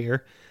happening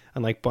here,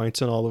 and like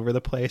bouncing all over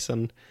the place.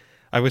 And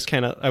I was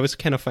kind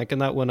of thinking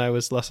that when I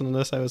was listening to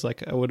this, I was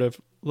like, I would have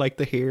liked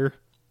to hear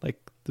like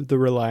the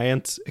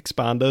Reliance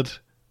expanded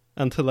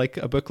into like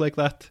a book like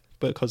that,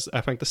 because I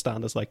think The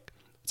Stand is like,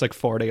 it's like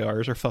 40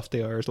 hours or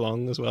 50 hours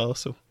long as well,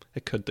 so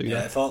it could do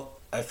that.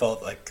 I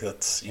thought like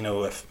that,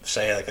 if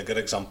say like a good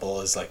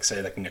example is like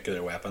say like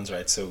nuclear weapons,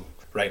 right? So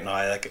right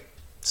now, like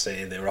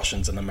say the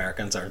Russians and the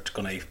Americans aren't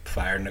going to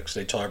fire nukes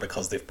at each other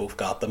because they've both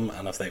got them,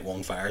 and if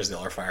one fires, the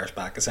other fires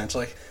back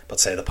essentially. But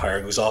say the power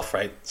goes off,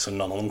 right? So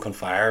none of them can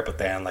fire, but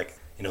then like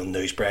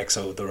news breaks,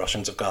 so the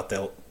Russians have got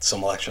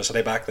some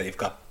electricity back, they've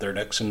got their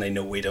nukes and they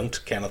know we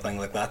don't, kind of thing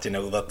like that.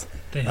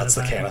 That's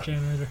the kind of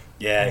generator.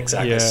 Yeah,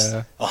 exactly.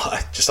 Yeah.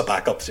 Just a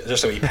backup,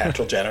 just a wee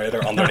petrol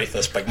generator underneath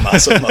this big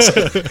massive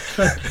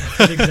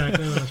That's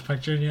exactly what I was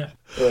picturing. Yeah.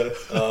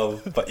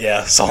 But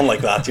yeah, something like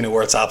that,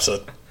 where it's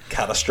absolute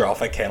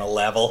catastrophic kind of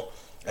level.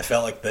 I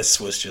felt like this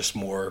was just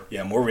more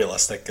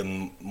realistic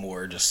and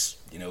more just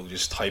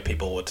just how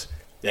people would,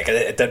 like,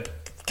 it did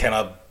kind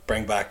of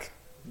bring back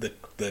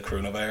the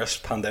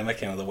coronavirus pandemic,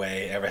 the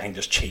way everything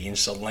just changed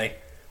suddenly.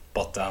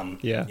 But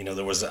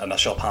there was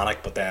initial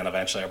panic, but then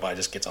eventually everybody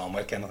just gets on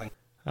with it, kind of thing.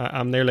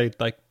 I'm nearly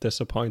like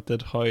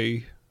disappointed how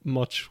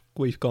much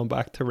we've gone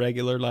back to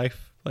regular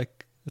life.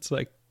 Like it's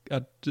like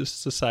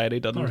just society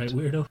didn't. All right,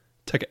 weirdo.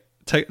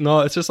 No,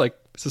 it's just like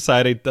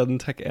society didn't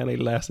take any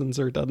lessons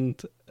or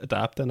didn't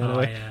adapt in any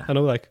way. Yeah. I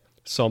know like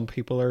some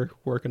people are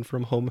working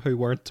from home who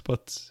weren't,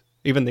 but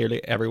even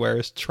nearly everywhere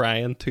is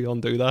trying to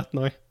undo that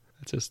now.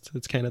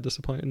 It's kind of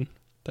disappointing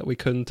that we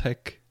couldn't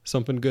take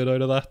something good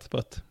out of that,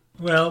 but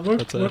Well,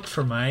 work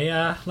for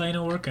my line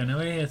of work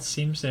anyway. It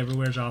seems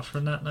everywhere's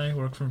offering that now,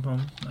 work from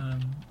home,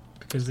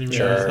 because they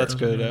realize that's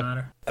good. Really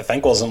matter. I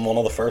think wasn't one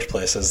of the first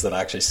places that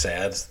actually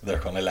said they're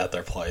going to let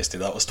their employees do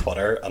that was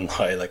Twitter, and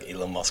now like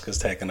Elon Musk has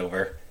taken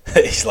over.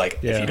 He's like,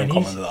 if you don't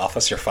come into the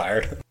office, you're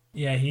fired.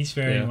 Yeah, he's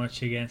very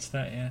much against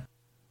that. Yeah.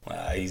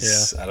 I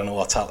don't know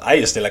what's happened. I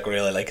used to like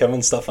really like him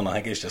and stuff, and I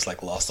think he's just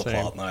like lost the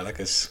plot now.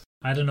 Like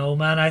I don't know,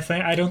 man.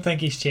 I don't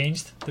think he's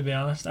changed. To be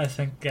honest, I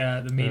think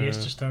the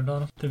media's just turned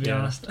on him. To be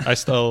honest, I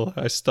still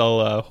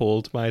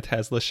hold my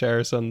Tesla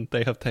shares, and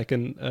they have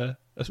taken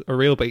a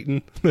real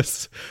beating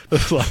this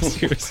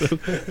last year. So,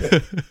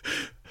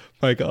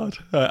 my God,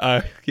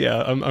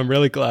 I'm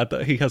really glad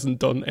that he hasn't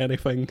done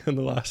anything in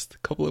the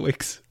last couple of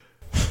weeks.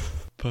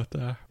 But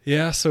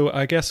so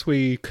I guess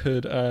we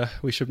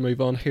should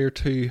move on here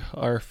to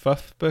our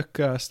fifth book.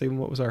 Stephen,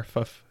 what was our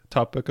fifth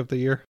top book of the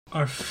year?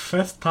 Our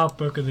fifth top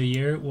book of the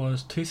year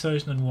was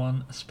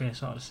 2001: A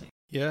Space Odyssey.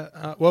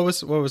 Yeah, what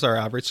was our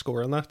average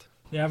score on that?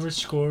 The average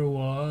score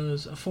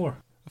was a 4.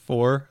 A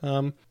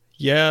 4.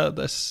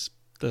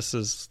 This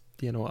is,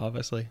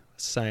 obviously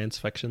science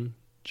fiction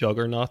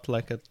juggernaut.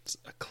 Like, it's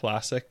a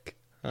classic,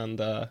 and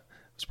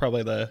it's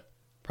probably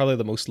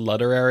the most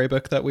literary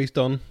book that we've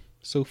done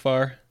so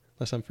far.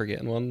 Unless I'm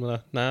forgetting one.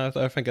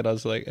 I think it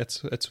is. Like, it's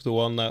the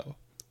one that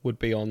would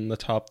be on the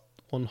top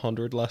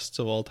 100 lists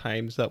of all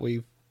times that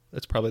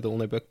it's probably the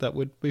only book that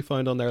would be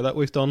found on there that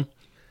we've done.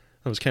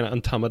 I was kind of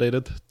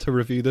intimidated to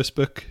review this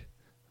book,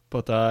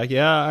 but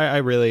I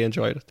really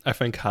enjoyed it. I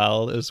think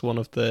Hal is one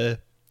of the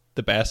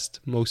best,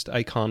 most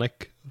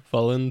iconic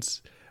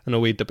villains. I know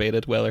we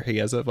debated whether he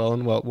is a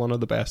villain. Well, one of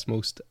the best,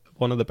 most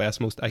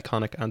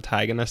iconic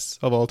antagonists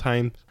of all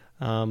time.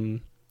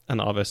 And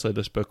obviously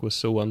this book was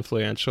so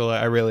influential.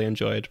 I really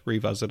enjoyed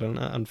revisiting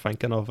it and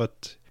thinking of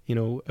it.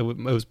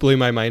 It blew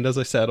my mind, as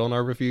I said on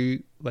our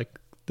review. Like,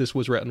 this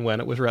was written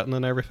when it was written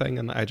and everything,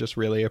 and I just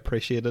really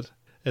appreciated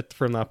it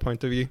from that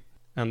point of view.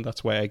 And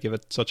that's why I give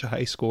it such a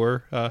high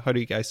score. How do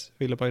you guys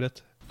feel about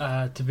it?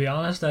 To be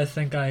honest, I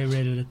think I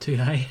rated it too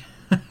high.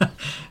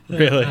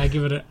 Really? I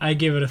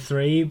give it a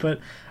 3, but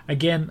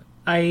again,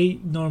 I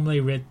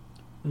normally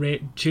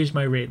choose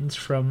my ratings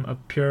from a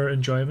pure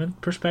enjoyment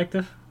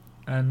perspective.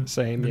 And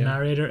the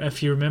narrator,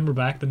 if you remember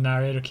back, the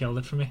narrator killed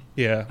it for me.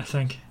 Yeah, I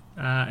think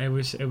it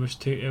was a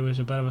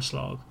bit of a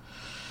slog.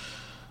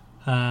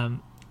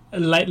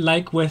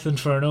 Like with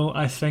Inferno,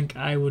 I think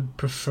I would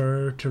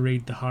prefer to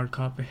read the hard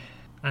copy,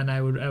 and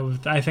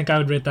I think I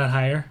would rate that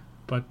higher.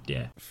 But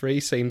yeah, 3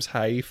 seems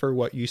high for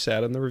what you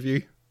said in the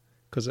review,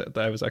 because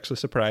I was actually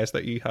surprised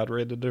that you had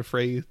rated it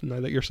 3. Now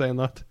that you're saying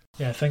that,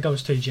 yeah, I think I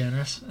was too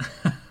generous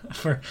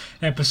for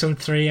episode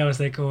 3. I was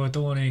like, oh, I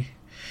don't want to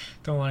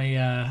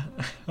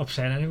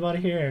upset anybody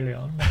here early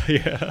on.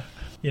 Yeah.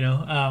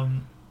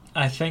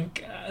 I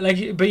think,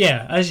 but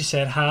yeah, as you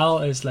said, Hal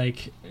is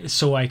like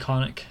so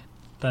iconic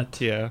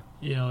that,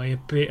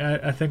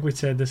 I think we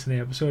said this in the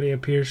episode, he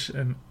appears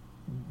in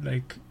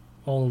like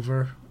all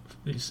over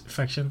his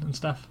fiction and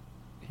stuff.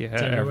 Yeah,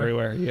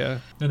 everywhere, yeah.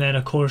 And then,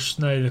 of course,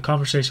 now the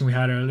conversation we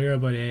had earlier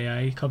about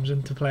AI comes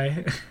into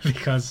play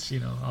because,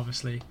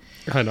 obviously,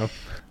 I know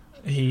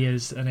he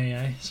is an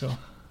AI, so...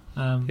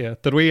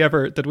 Did we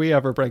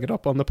ever bring it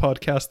up on the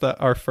podcast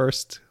that our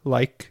first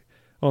like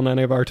on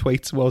any of our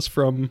tweets was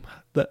from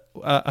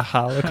a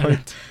HAL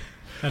account?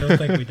 I don't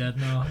think we did.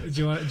 No.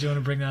 Do you want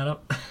to bring that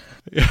up?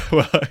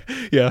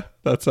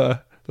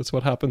 That's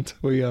what happened.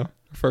 We our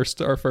first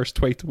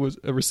tweet was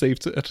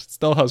received. It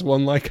still has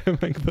 1 like, I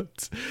think,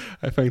 but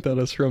I think that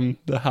is from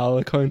the HAL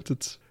account.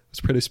 It's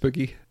pretty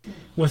spooky.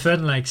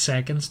 Within like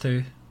seconds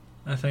too,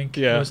 I think.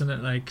 Yeah. Wasn't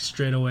it like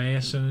straight away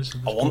as soon as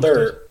it was I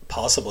wonder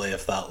possibly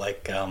if that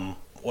like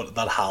what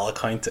that HAL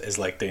account is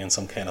like doing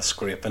some kind of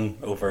scraping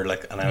over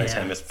like, and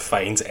anytime it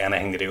finds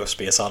anything to do with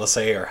Space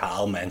Odyssey or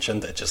HAL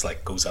mentioned, it just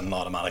like goes in and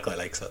automatically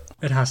likes it.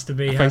 It has to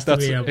be. I think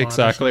that's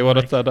exactly what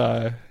it did.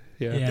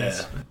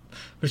 Yeah.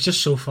 But it's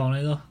just so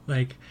funny though.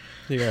 Like,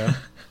 yeah,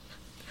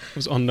 it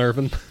was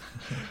unnerving.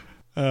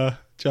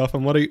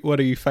 Jotham, what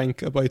do you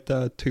think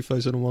about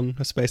 2001: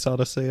 A Space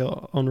Odyssey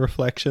on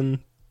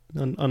reflection,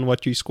 and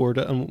what you scored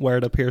it and where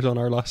it appears on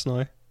our list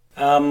now?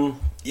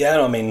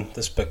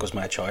 This book was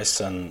my choice,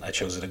 and I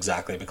chose it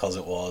exactly because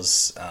it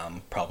was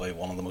probably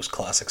one of the most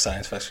classic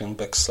science fiction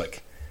books.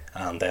 Like,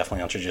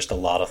 definitely introduced a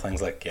lot of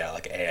things like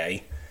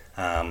AI,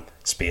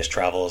 space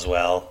travel as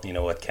well.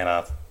 It kind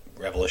of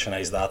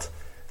revolutionized that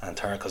in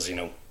turn, because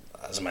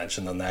as I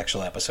mentioned in the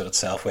actual episode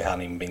itself, we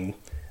hadn't even been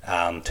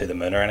to the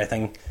moon or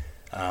anything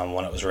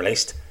when it was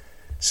released.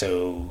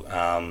 So,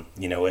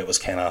 it was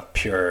kind of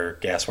pure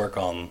guesswork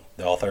on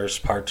the author's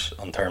part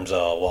in terms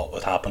of what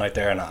would happen out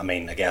there. And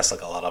I guess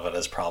like a lot of it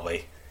is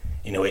probably,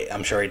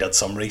 I'm sure he did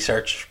some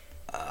research,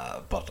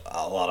 but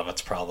a lot of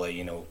it's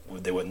probably,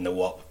 they wouldn't know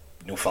what,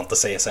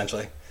 fantasy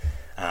essentially,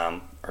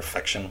 or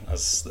fiction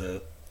as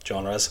the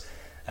genre is.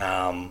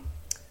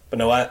 But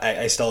no,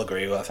 I still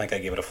agree with, I think I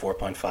gave it a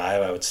 4.5.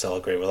 I would still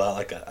agree with that.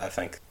 Like, I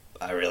think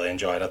I really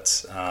enjoyed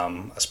it,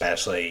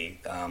 especially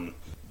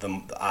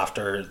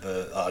after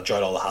I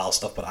enjoyed all the HAL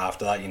stuff, but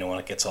after that, when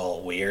it gets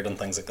all weird and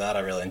things like that, I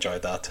really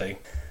enjoyed that too.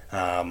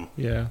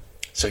 Yeah.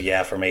 So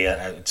yeah, for me,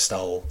 I would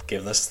still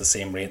give this the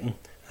same rating.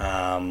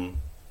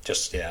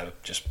 Just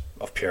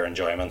of pure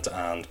enjoyment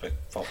and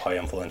of how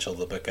influential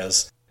the book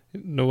is.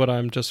 You know what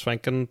I'm just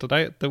thinking?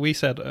 Did we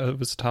said it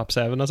was a top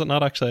 7? Is it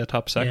not actually a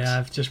top 6? Yeah,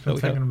 I've just been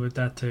thinking about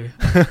that too.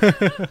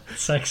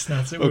 6,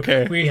 that's it.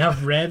 Okay. We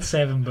have read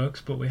 7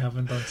 books, but we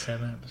haven't done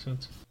 7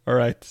 episodes. All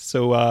right.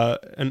 So,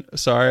 and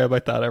sorry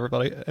about that,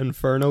 everybody.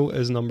 Inferno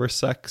is number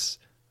 6.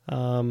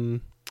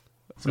 Reliance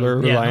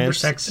number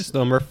 6 is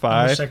number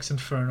 5. Number 6,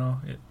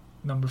 Inferno.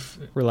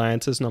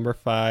 Reliance is number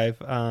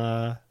 5.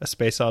 A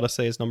Space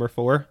Odyssey is number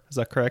 4. Is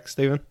that correct,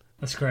 Stephen?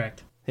 That's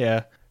correct.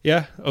 Yeah.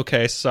 Yeah.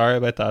 Okay. Sorry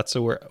about that.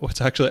 So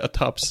it's actually a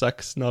top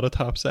 6, not a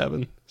top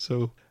 7.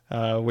 So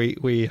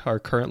we're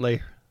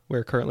currently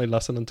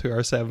listening to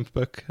our 7th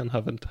book and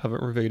haven't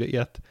reviewed it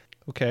yet.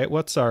 Okay.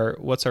 What's our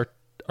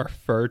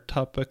third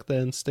top book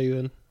then,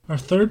 Stephen? Our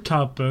third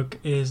top book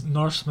is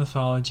Norse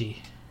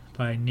Mythology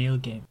by Neil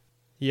Gaiman.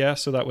 Yeah.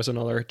 So that was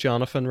another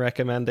Jonathan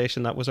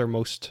recommendation. That was our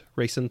most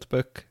recent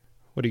book.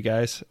 How do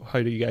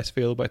you guys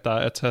feel about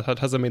that? It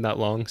hasn't been that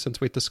long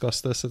since we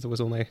discussed this. It was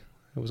only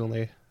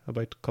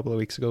about a couple of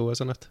weeks ago,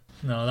 wasn't it?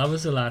 No, that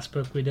was the last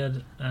book we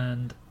did,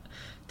 and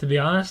to be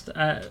honest,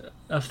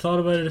 I've thought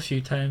about it a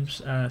few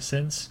times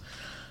since,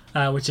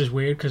 which is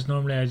weird because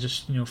normally I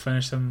just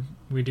finish them,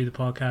 we do the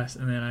podcast,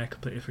 and then I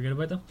completely forget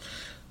about them.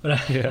 But I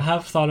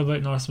have thought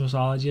about Norse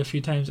Mythology a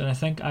few times, and I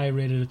think I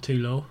rated it too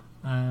low.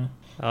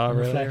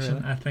 Reflection,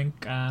 really? I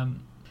think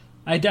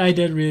I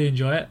did really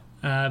enjoy it,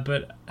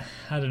 but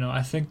I don't know.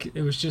 I think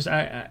it was just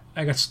I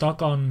got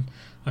stuck on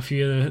a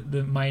few of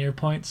the minor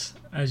points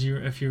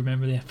if you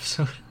remember the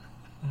episode.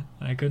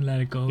 I couldn't let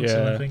it go,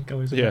 so I think I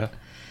was a bit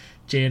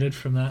jaded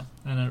from that,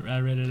 and I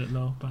rated it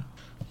low. But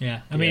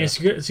yeah, I mean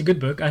it's a good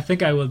book. I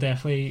think I will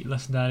definitely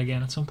listen to that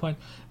again at some point.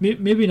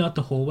 Maybe not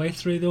the whole way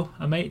through though.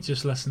 I might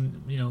just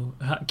listen,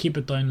 keep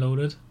it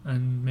downloaded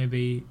and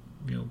maybe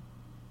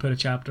put a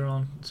chapter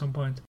on at some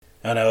point.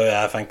 I know.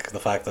 I think the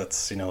fact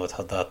that it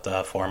had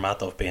that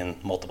format of being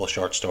multiple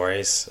short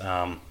stories.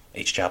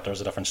 Each chapter is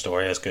a different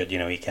story is good.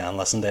 You can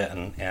listen to it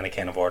in any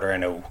kind of order. I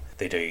know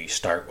they do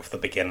start with the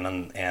beginning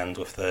and end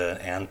with the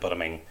end, but I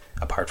mean,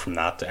 apart from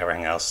that,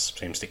 everything else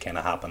seems to kind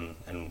of happen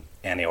in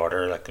any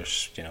order. Like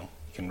there's, you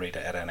can read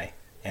it at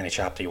any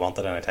chapter you want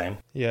at any time.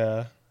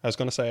 Yeah, I was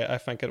going to say, I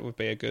think it would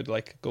be a good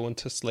going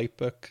to sleep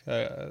book,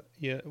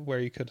 where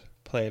you could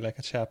play like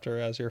a chapter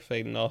as you're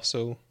fading off.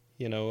 So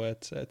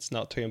it's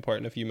not too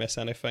important if you miss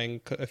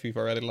anything if you've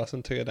already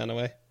listened to it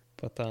anyway.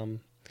 But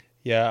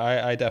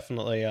I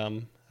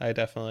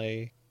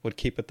definitely would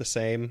keep it the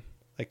same.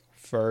 Like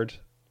third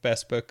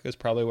best book is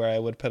probably where I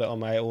would put it on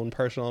my own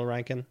personal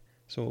ranking.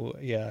 So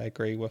yeah, I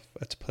agree with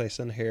its place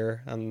in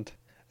here, and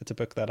it's a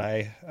book that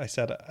I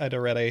said I'd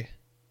already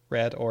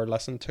read or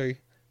listened to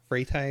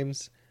 3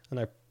 times, and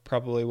I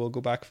probably will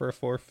go back for a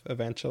 4th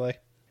eventually.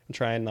 I'm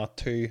trying not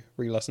to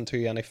re-listen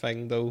to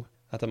anything though.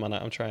 At the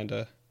minute I'm trying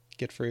to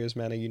get through as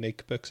many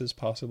unique books as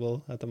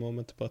possible at the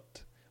moment,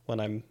 but when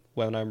I'm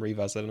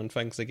revisiting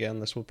things again,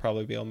 this will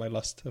probably be on my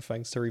list of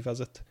things to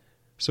revisit.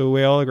 So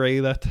we all agree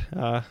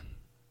that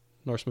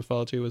Norse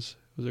Mythology was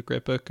a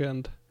great book,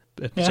 and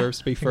it deserves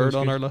to be third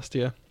on our list.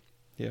 Yeah.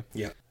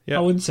 I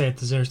wouldn't say it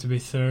deserves to be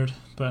third,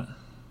 but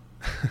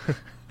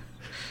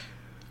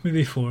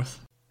maybe 4th.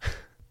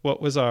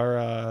 What was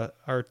our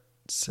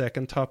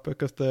second top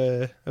book of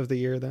the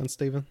year then,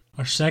 Stephen?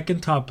 Our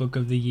second top book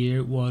of the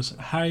year was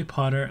Harry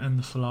Potter and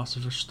the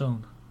Philosopher's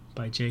Stone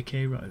by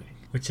J.K. Rowling,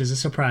 which is a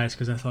surprise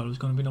because I thought it was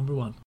going to be number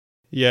 1.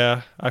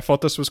 Yeah, I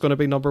thought this was going to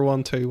be number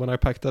 1 too when I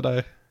picked it.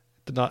 I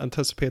did not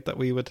anticipate that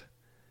we would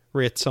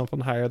rate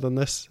something higher than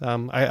this.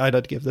 I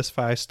did give this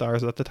 5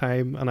 stars at the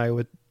time, and I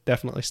would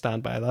definitely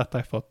stand by that.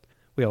 I thought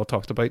we all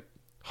talked about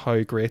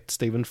how great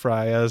Stephen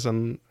Fry is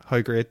and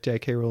how great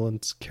J.K.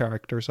 Rowling's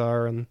characters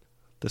are and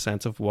the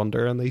sense of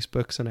wonder in these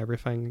books and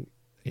everything.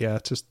 Yeah,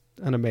 it's just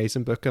an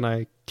amazing book, and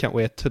I can't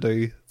wait to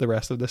do the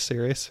rest of this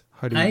series.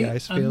 How do you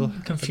guys feel?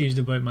 I'm confused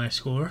about my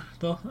score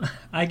though.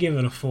 I gave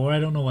it a 4. I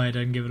don't know why I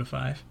didn't give it a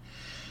 5.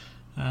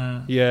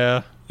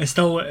 Yeah, it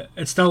still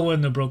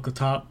wouldn't have broke the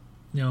top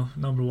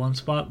number 1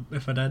 spot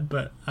if I did,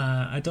 but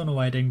I don't know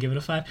why I didn't give it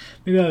a 5.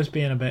 Maybe I was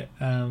being a bit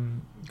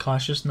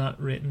cautious,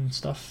 not rating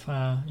stuff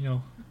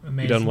amazing.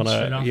 You don't want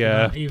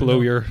to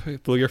blow your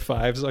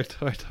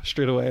 5s out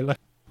straight away, like.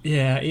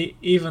 Yeah,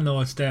 even though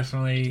it's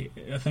definitely,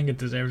 I think it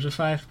deserves a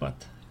 5,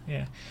 but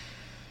yeah.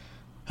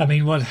 I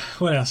mean, what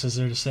else is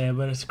there to say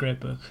about it? It's a great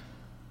book.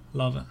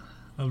 Love it.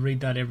 I'll read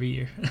that every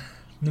year,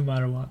 no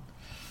matter what.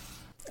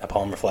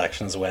 Upon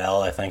reflection as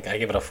well, I think I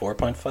give it a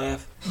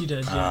 4.5. You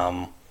did,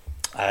 yeah.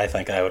 I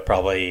think I would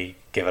probably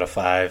give it a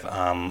 5,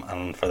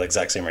 and for the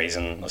exact same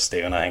reason as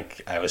Stephen. I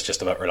think I was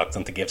just a bit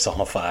reluctant to give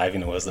something a 5.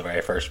 It was the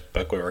very first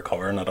book we were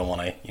covering. I don't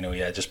want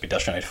to, just be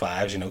dishing out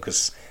 5s,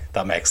 because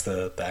that makes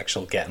the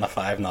actual getting a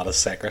 5 not as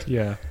sacred.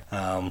 Yeah.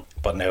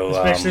 But no,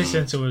 especially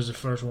since it was the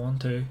first one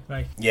too.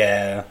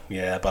 Yeah,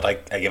 but I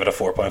give it a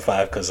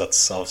 4.5 because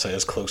that's obviously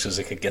as close as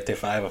it could get to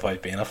 5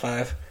 without being a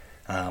 5.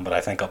 But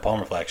I think upon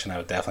reflection, I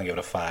would definitely give it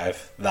a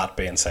 5. That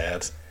being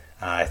said,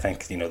 I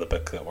think the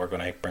book that we're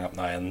going to bring up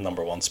now in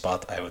number 1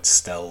 spot, I would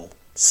still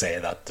say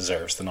that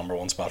deserves the number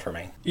 1 spot for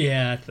me.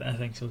 Yeah, I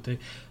think so too.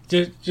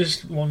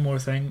 Just one more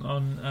thing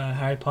on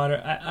Harry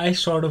Potter. I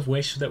sort of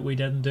wish that we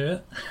didn't do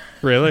it.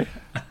 Really?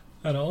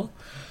 At all.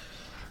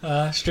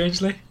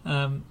 Strangely,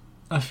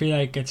 I feel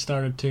like it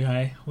started too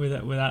high with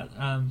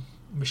that.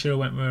 We should have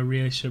went with a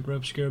really super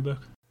obscure book.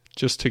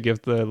 Just to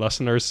give the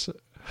listeners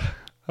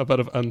a bit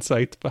of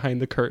insight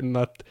behind the curtain,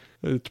 that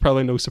it's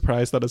probably no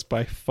surprise that is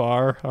by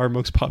far our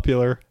most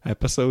popular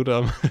episode.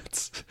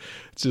 It's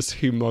just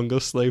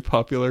humongously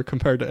popular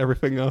compared to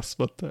everything else,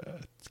 but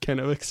it's kind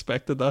of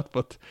expected that,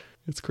 but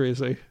it's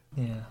crazy.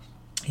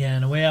 Yeah,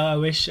 in a way I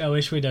wish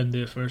we didn't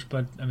do it first,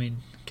 but I mean,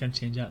 can't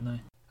change that now.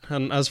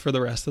 And as for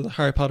the rest of the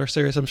Harry Potter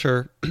series, I'm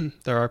sure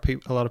there are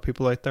a lot of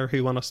people out there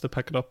who want us to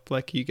pick it up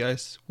like you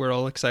guys. We're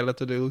all excited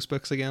to do those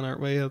books again,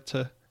 aren't we?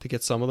 To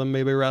get some of them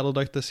maybe rattled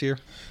out this year.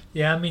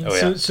 Yeah, I mean,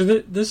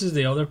 this is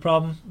the other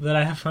problem that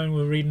I have found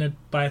with reading it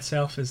by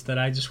itself, is that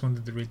I just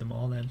wanted to read them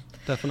all then.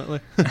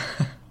 Definitely.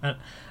 and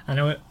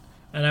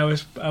I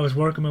was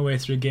working my way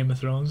through Game of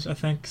Thrones, I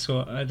think,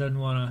 so I didn't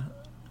want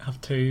to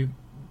have 2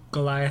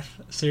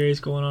 Goliath series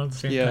going on at the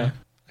same time. Yeah,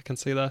 I can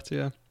see that,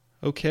 yeah.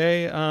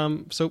 Okay,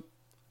 so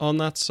on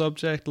that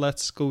subject,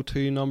 let's go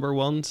to number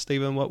 1.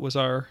 Stephen, what was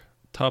our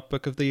top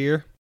book of the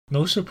year?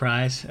 No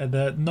surprise,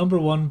 the number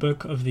 1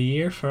 book of the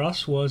year for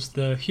us was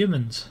The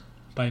Humans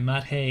by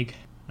Matt Haig,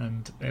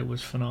 and it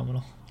was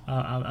phenomenal.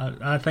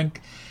 I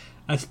think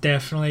that's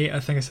definitely, I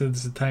think I said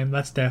this at the time,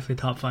 that's definitely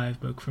top 5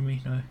 book for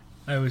me now.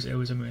 It was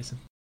amazing.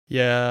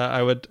 Yeah,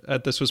 I would.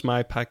 This was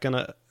my pick, and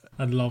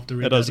I'd love to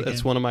read it again.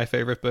 It's one of my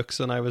favourite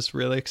books, and I was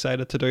really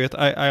excited to do it.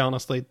 I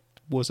honestly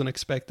wasn't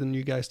expecting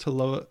you guys to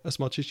love it as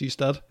much as you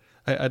did.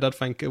 I did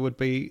think it would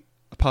be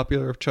a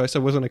popular choice. I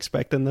wasn't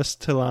expecting this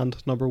to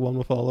land number 1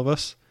 with all of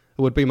us.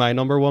 It would be my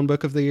number 1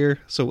 book of the year,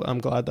 so I'm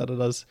glad that it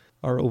is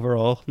our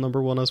overall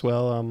number 1 as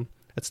well.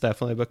 It's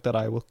definitely a book that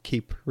I will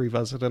keep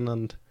revisiting,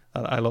 and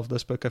I love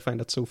this book. I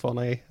find it so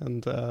funny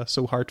and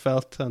so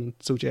heartfelt and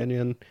so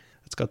genuine.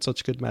 It's got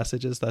such good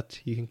messages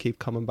that you can keep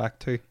coming back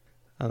to,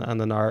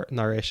 and the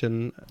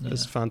narration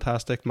is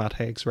fantastic. Matt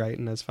Haig's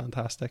writing is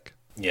fantastic.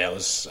 Yeah, I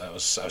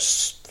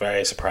was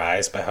very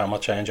surprised by how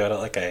much I enjoyed it.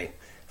 Like, I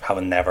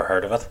haven't never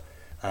heard of it,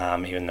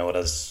 even though it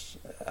is,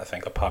 I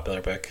think, a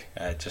popular book.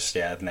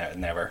 It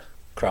never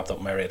cropped up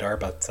on my radar.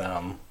 But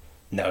I'm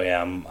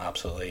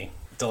absolutely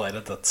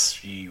delighted that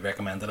you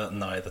recommended it, and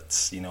now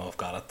that I've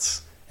got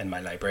it in my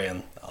library,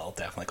 and I'll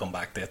definitely come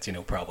back to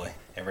it. Probably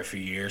every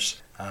few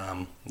years.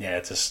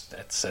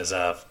 It's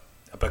a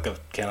book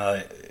of kind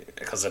of,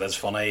 because it is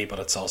funny, but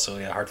it's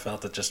also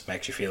heartfelt. It just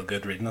makes you feel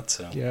good reading it.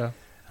 So yeah,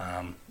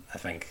 I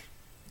think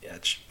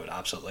it would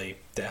absolutely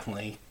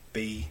definitely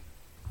be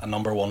a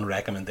number 1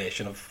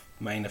 recommendation of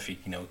mine. If you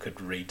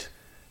could read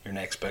your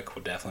next book,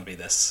 would definitely be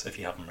this if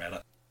you haven't read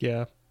it.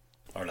 Yeah.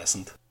 Or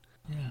listened.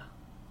 Yeah,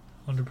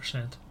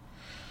 100%.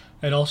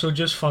 It also,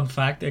 just fun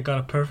fact, it got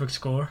a perfect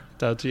score.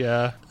 That,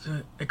 yeah.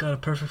 It got a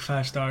perfect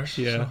 5 stars.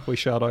 Yeah, so. We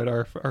shout out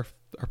our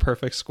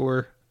perfect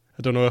score.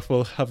 I don't know if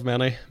we'll have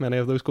many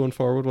of those going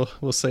forward.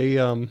 We'll see.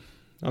 I'm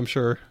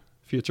sure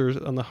futures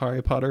on the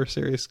Harry Potter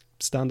series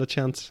stand a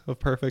chance of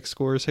perfect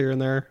scores here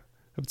and there.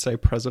 I would say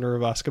Prisoner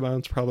of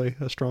Azkaban is probably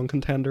a strong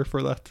contender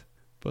for that,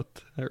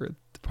 but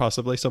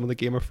possibly some of the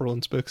Game of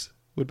Thrones books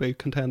would be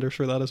contenders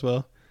for that as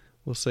well.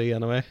 We'll see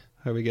anyway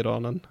how we get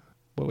on and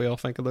what we all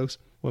think of those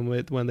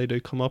when they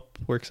do come up.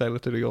 We're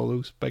excited to do all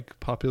those big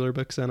popular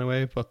books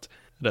anyway, but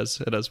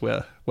it is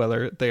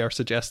whether they are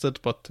suggested,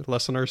 but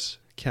listeners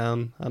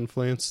can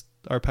influence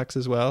our picks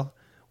as well.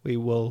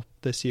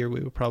 This year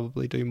we will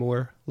probably do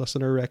more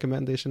listener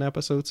recommendation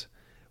episodes.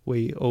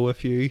 We owe a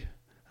few.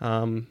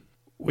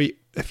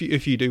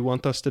 If you do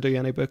want us to do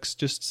any books,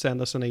 just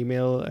send us an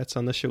email. It's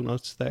on the show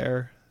notes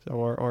there,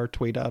 or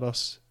tweet at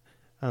us.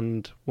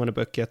 And when a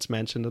book gets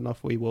mentioned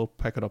enough, we will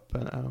pick it up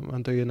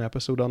and do an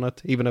episode on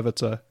it. Even if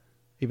it's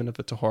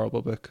a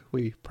horrible book,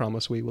 we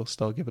promise we will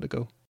still give it a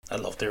go. I'd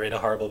love to read a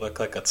horrible book.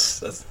 Like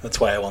that's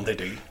why I want to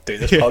do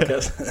this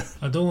podcast.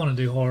 I don't want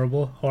to do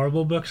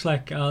horrible books.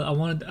 Like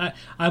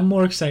I'm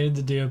more excited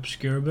to do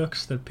obscure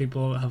books that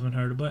people haven't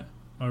heard about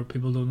or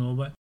people don't know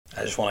about.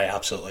 I just want to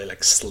absolutely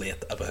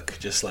slate a book.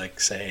 Just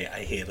say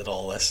I hated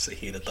all this, I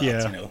hated that.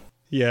 Yeah.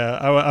 Yeah,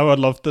 I would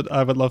love that.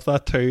 I would love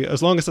that too.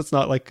 As long as it's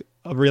not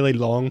a really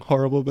long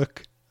horrible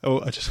book.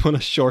 Oh, I just want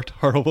a short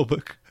horrible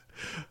book.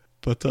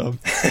 But I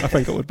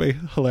think it would be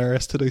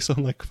hilarious to do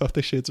something like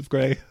 50 Shades of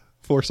Grey.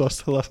 Force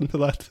us to listen to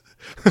that.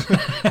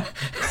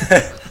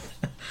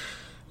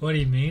 What do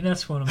you mean?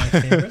 That's one of my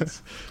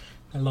favourites.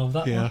 I love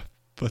that one.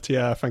 But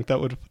yeah, I think that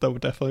would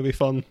definitely be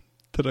fun.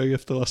 to do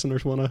if the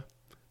listeners want to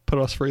put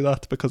us through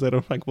that, because I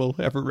don't think we'll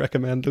ever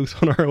recommend those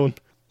on our own.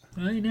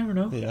 Well, you never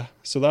know. Yeah.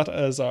 So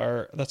that's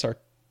our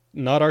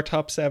not our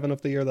top 7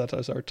 of the year. That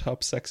is our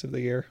top 6 of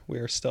the year. We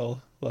are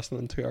still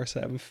listening to our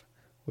 7th,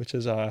 which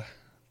is the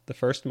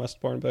first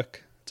Mistborn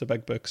book. It's a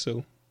big book,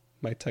 so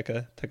might take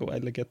a while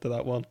to get to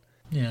that one.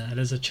 Yeah, it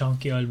is a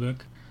chunky old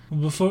book.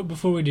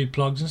 Before we do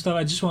plugs and stuff,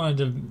 I just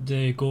wanted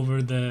to go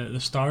over the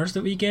stars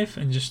that we gave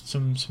and just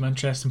some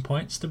interesting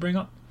points to bring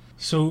up.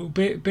 So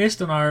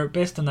based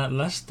on that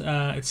list,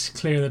 it's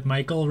clear that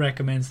Michael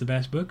recommends the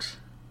best books,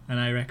 and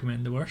I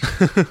recommend the worst.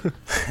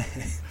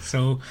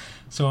 so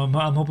I'm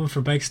hoping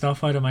for big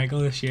stuff out of Michael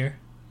this year.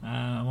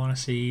 I want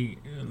to see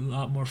a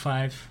lot more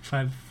 5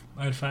 out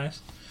of 5s.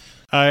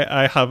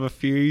 I have a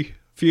few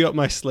up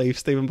my sleeve,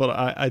 Stephen,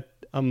 but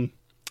I'm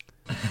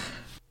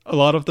a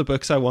lot of the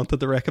books I wanted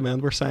to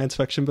recommend were science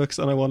fiction books,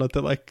 and I wanted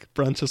to like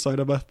branch us out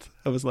a bit.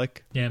 I was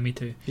like, yeah, me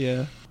too.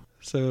 Yeah.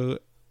 So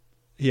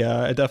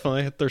yeah,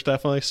 there's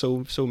definitely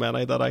so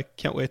many that I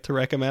can't wait to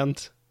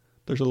recommend.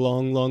 There's a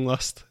long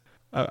list.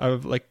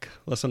 I've like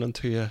listening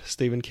to a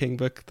Stephen King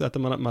book at the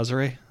minute,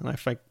 Misery, and I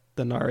think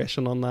the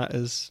narration on that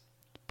is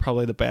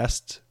probably the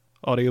best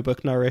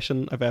audiobook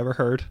narration I've ever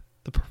heard.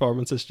 The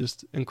performance is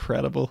just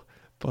incredible.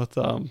 But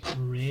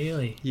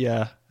really,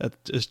 yeah, it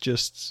is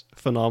just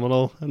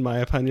phenomenal in my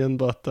opinion.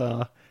 But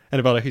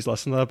anybody who's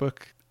listened to that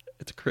book,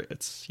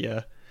 it's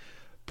yeah.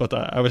 But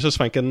I was just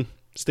thinking,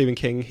 Stephen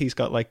King, he's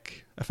got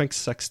like I think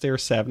 60 or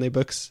 70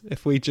 books.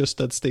 If we just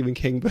did Stephen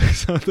King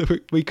books,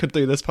 we could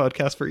do this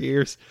podcast for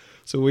years.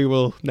 So we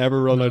will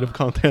never run out of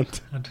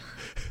content.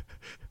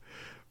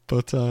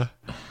 But no,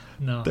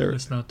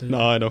 let's not do that.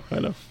 No, I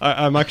know.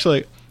 I'm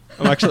actually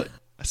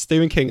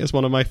Stephen King is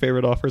one of my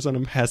favorite authors, and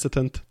I'm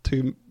hesitant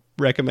to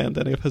recommend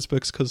any of his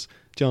books because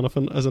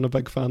Jonathan isn't a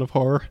big fan of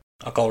horror.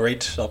 I'll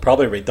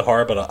probably read the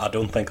horror, but I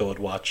don't think I would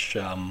watch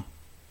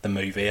the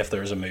movie if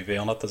there was a movie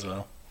on it as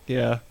well.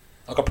 Yeah.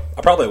 I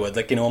probably would.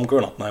 Like, I'm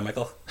grown up now,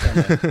 Michael.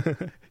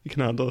 You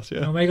can handle it, yeah.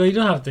 No, Michael, you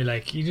don't have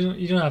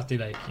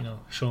to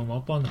show him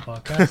up on the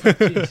podcast.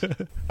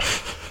 Like,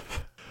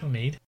 no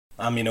need.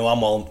 I'm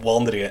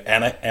willing to do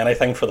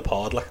anything for the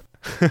pod, like.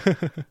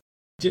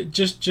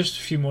 Just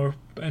a few more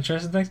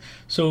interesting things.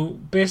 So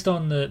based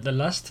on the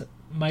list,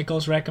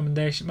 Michael's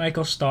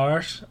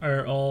stars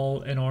are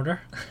all in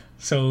order.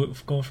 So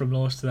going from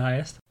lowest to the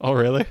highest. Oh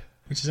really?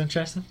 Which is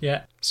interesting.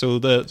 Yeah. So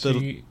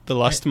the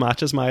list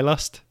matches my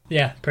list.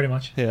 Yeah, pretty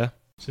much. Yeah.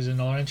 Which is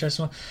another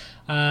interesting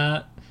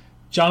one.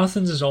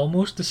 Jonathan's is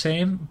almost the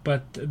same,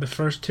 but the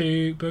first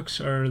 2 books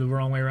are the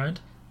wrong way around.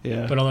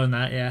 Yeah. But other than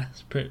that, yeah,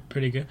 it's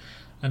pretty good.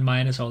 And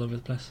mine is all over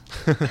the place.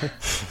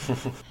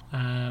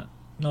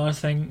 Another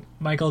thing,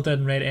 Michael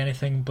didn't rate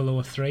anything below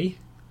a 3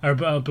 or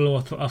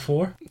below a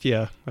 4.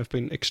 Yeah, I've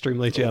been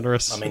extremely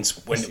generous. I mean,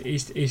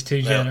 he's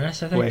too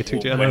generous. I think way too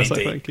generous. I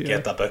think. Yeah.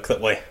 Get that book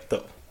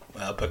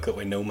that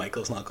we know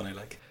Michael's not going to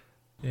like.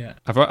 Yeah,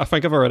 I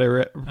think I've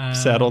already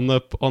said on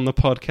the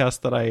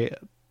podcast that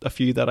a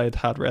few that I'd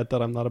had read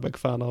that I'm not a big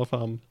fan of.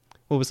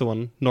 What was the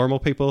one? Normal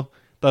People.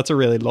 That's a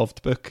really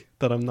loved book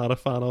that I'm not a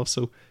fan of.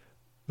 So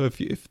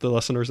if the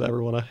listeners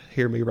ever want to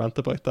hear me rant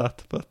about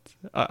that, but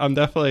I'm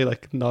definitely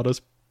like not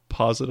as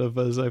positive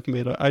as I've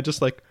made it. I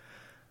just like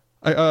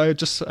I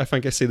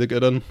think I see the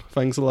good in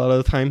things a lot of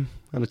the time,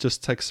 and it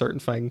just takes certain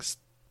things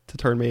to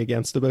turn me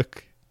against the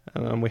book,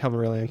 and we haven't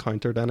really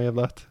encountered any of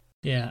that.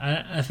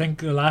 Yeah, I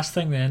think the last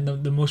thing then,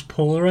 the most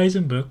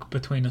polarizing book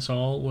between us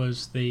all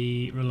was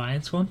the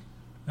Reliance one,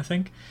 I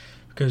think,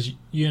 because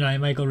you and I,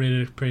 Michael,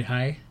 rated it pretty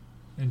high,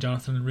 and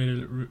Jonathan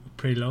rated it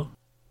pretty low.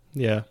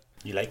 Yeah.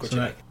 You like what you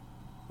like.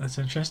 That's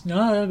interesting.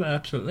 No,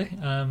 absolutely.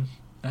 And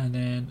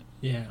then,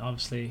 yeah,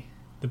 obviously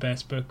the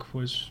best book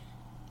was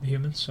The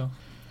Humans, so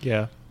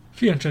yeah, a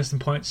few interesting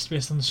points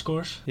based on the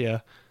scores.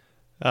 Yeah.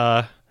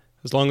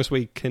 As long as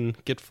we can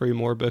get through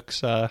more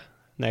books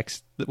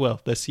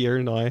this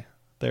year now,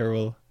 there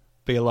will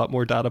be a lot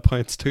more data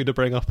points too to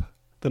bring up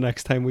the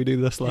next time we do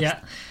this list.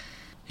 Yeah.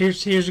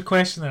 Here's a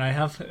question that I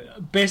have.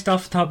 Based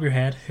off the top of your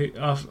head,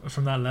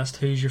 from that list,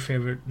 who's your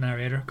favourite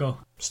narrator? Go.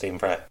 Stephen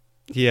Fry.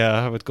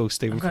 Yeah, I would go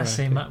Stephen Fry. I'm going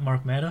to say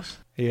Mark Meadows.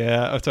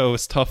 Yeah, it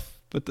was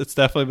tough, but it's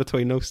definitely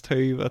between those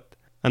two.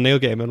 And Neil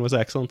Gaiman was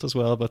excellent as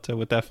well, but it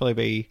would definitely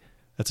be...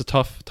 It's a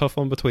tough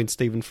one between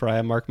Stephen Fry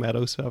and Mark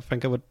Meadows, so I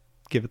think I would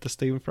give it to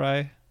Stephen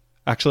Fry.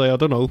 Actually, I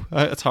don't know.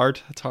 It's hard.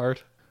 It's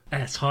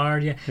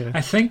hard, yeah.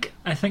 I think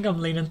I'm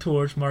leaning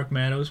towards Mark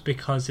Meadows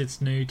because it's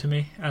new to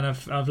me, and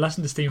I've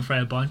listened to Stephen Fry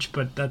a bunch,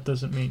 but that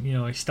doesn't mean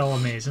he's still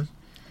amazing.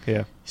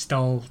 Yeah,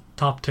 still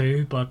top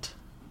 2, but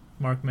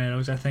Mark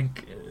Meadows, I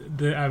think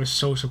I was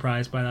so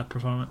surprised by that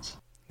performance.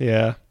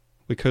 Yeah,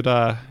 we could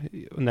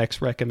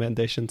next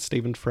recommendation,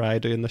 Stephen Fry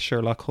doing the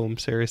Sherlock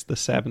Holmes series, the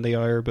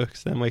 70-hour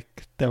books. Then we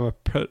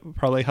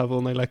probably have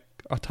only like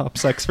a top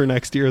 6 for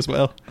next year as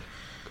well,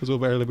 because we'll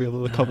barely be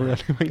able to cover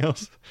anything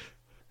else.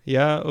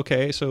 Yeah,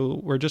 okay,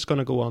 so we're just going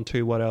to go on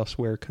to what else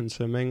we're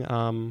consuming.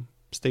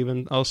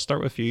 Stephen, I'll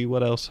start with you.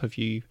 What else have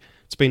you...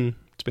 It's been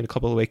a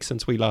couple of weeks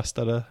since we last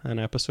did an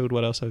episode.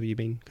 What else have you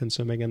been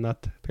consuming in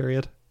that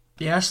period?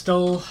 Yeah,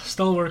 still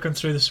working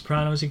through The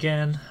Sopranos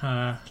again.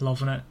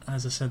 Loving it,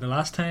 as I said the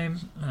last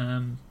time.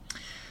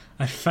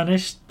 I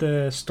finished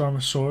the Storm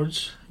of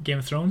Swords Game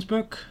of Thrones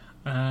book,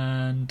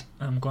 and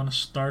I'm going to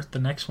start the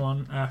next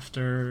one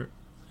after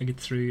I get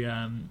through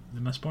the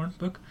Mistborn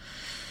book.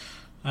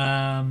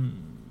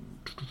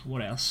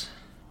 What else?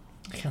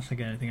 I can't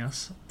think of anything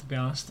else, to be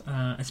honest.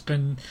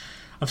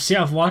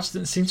 I've watched it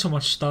and seen so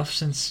much stuff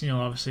since,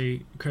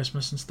 obviously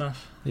Christmas and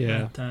stuff.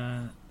 Yeah.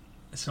 That,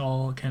 it's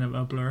all kind of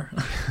a blur.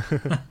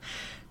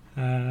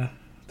 To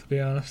be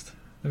honest,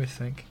 let me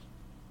think.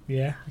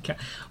 Yeah, I can't.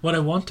 What I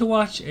want to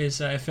watch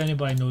is, if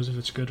anybody knows if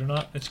it's good or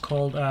not, it's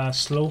called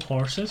Slow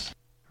Horses.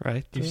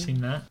 Right. You've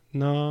seen that?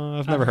 No,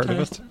 I've never heard of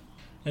it.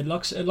 It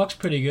looks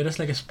pretty good. It's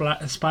like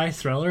a spy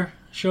thriller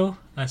show.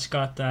 It's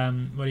got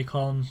what do you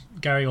call him?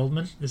 Gary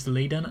Oldman is the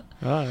lead in it.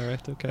 Ah,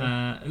 right, okay.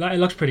 It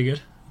looks pretty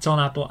good. It's on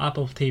Apple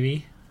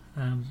TV.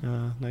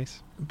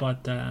 Nice.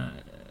 But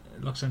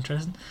it looks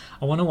interesting.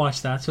 I want to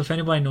watch that. So if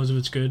anybody knows if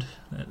it's good,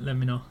 let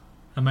me know.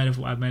 I might have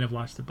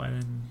watched it by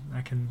then.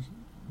 I can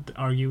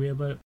argue with you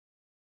about it.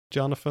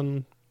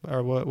 Jonathan,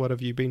 or what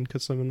have you been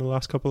consuming the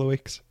last couple of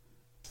weeks?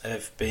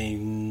 I've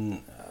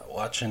been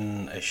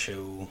watching a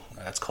show.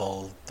 It's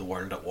called The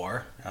World at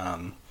War.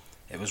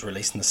 It was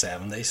released in the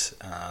 70s,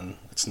 and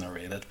it's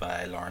narrated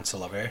by Laurence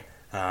Olivier.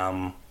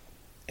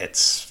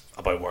 It's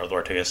about World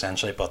War II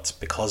essentially, but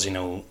because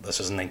this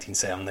was in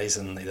 1970s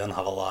and they didn't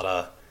have a lot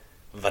of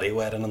video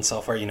editing and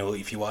software.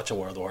 If you watch a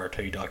World War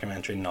II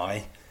documentary now,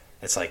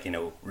 it's like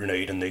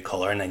renewed in new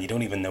colour, and then you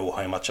don't even know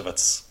how much of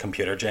it's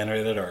computer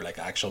generated or like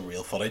actual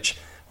real footage.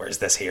 Whereas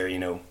this here,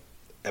 it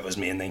was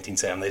made in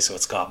 1970, so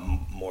it's got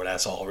more or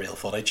less all real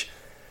footage.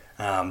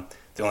 The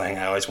only thing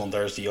I always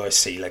wonder is, you always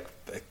see like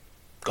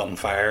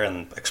gunfire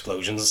and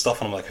explosions and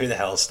stuff, and I'm like, who the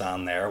hell's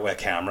standing there with a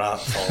camera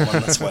filming?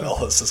 That's when all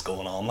this is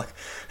going on. Like,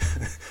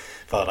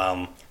 but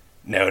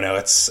no,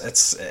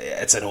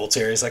 it's an old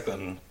series, like,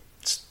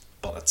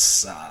 but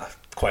it's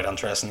quite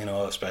interesting,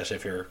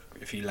 especially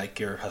if you like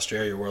your history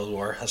or your World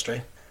War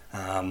history.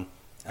 I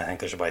think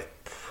there's maybe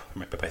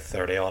about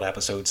 30 odd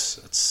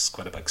episodes. It's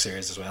quite a big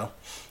series as well.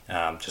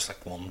 Just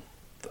like one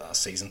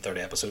season,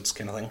 30 episodes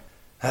kind of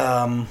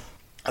thing.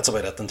 That's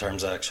about it in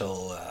terms of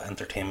actual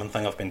entertainment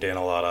thing. I've been doing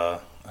a lot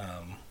of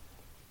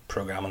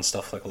programming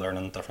stuff, like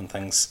learning different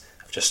things.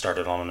 I've just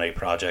started on a new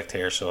project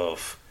here, so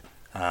I've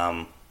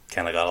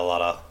kind of got a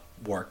lot of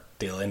work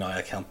daily now.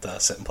 I can't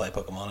sit and play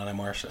Pokemon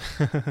anymore. So.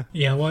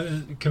 Yeah,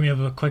 can we have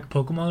a quick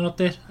Pokemon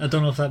update? I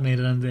don't know if that made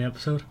it into the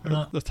episode or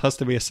not. That has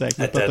to be a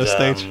segment at this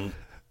stage.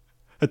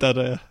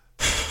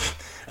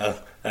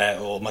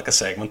 We'll make a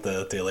segment,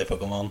 the daily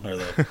Pokemon or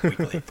the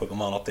weekly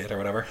Pokemon update or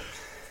whatever.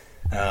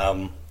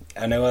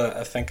 I know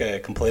I think I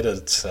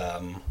completed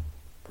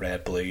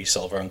Red, Blue,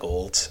 Silver and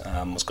Gold.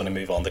 Was going to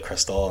move on to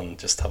Crystal and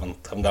just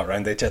haven't got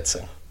around to it yet.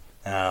 So,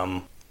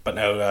 but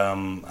no,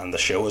 and the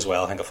show as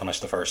well. I think I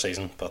finished the first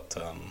season, but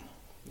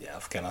yeah,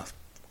 I've kind of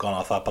gone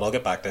off that. But I'll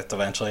get back to it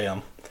eventually.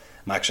 I'm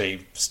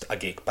actually a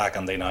geek back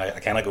into now. I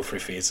kind of go through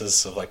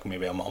phases of like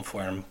maybe a month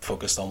where I'm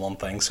focused on one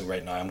thing. So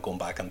right now I'm going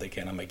back into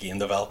kind of my game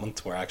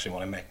development, where I actually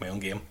want to make my own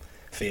game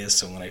phase.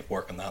 So I'm going to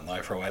work on that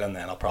now for a while, and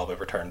then I'll probably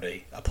return to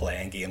a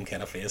playing game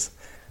kind of phase.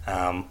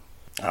 And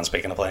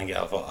speaking of playing,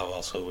 yeah, I've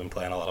also been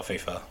playing a lot of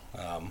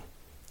FIFA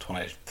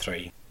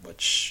 23,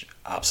 which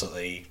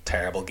absolutely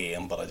terrible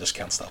game, but I just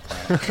can't stop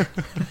playing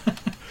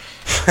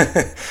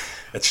it.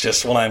 It's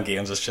just one of them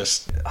games. It's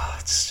just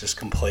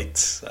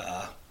complete,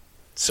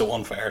 so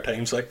unfair at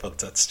times, like,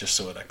 but it's just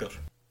so addictive.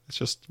 It's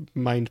just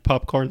mind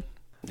popcorn.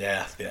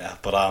 Yeah,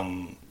 but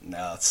no,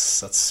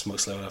 that's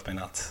mostly what I've been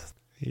at.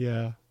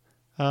 Yeah.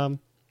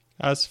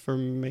 As for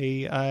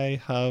me, I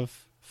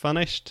have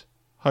finished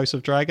House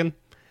of Dragon.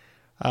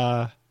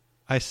 I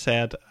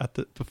said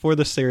before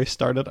the series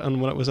started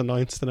and when it was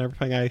announced and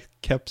everything, I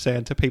kept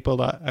saying to people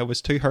that I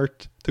was too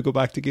hurt to go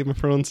back to Game of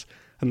Thrones.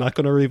 I'm not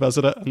going to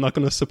revisit it. I'm not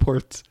going to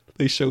support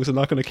these shows. I'm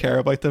not going to care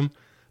about them.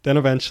 Then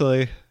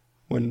eventually,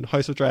 when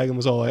House of Dragon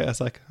was all out, I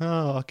was like,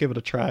 oh, I'll give it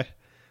a try.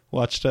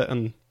 Watched it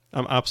and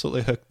I'm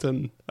absolutely hooked,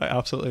 and I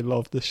absolutely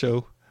loved the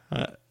show.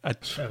 That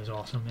was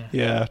awesome, yeah.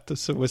 Yeah,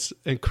 it was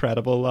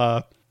incredible.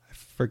 I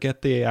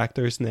forget the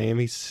actor's name.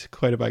 He's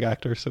quite a big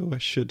actor, so I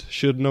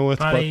should know it.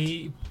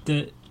 Probably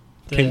King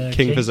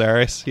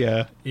Viserys,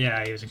 yeah.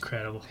 Yeah, he was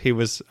incredible. He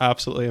was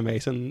absolutely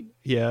amazing.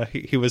 Yeah,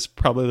 he was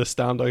probably the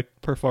standout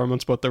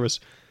performance, but there was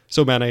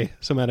so many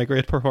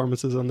great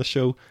performances on the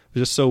show. It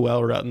was just so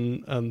well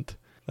written, and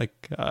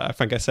like I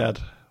think I said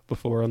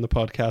before on the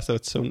podcast,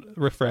 it's so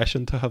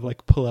refreshing to have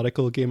like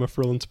political Game of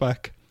Thrones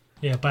back.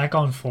 Yeah, back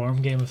on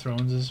form Game of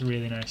Thrones is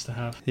really nice to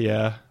have.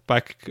 Yeah,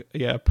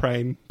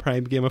 prime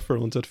Game of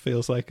Thrones it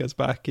feels like is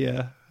back,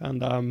 yeah.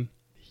 And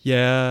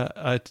yeah,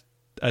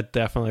 I'd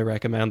definitely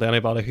recommend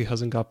anybody who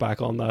hasn't got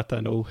back on that. I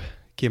know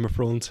Game of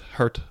Thrones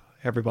hurt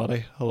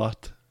everybody a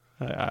lot.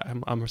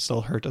 I'm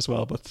still hurt as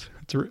well, but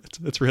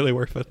it's really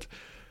worth it.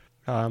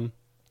 I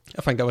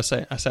think I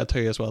said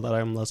to you as well that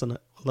I'm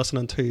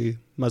listening to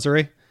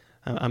Misery.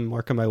 I'm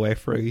working my way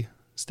through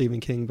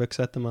Stephen King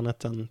books at the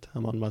minute, and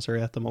I'm on Misery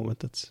at the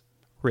moment. It's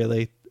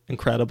really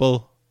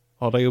incredible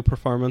audio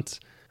performance.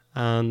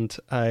 And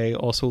I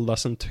also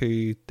listened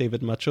to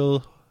David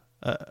Mitchell,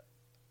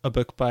 a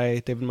book by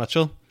David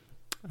Mitchell.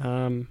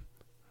 I'm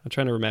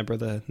trying to remember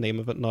the name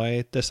of it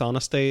now.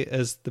 Dishonesty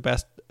is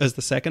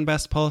the second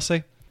best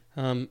policy.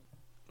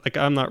 Like,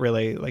 I'm not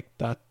really like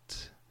that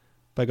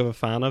big of a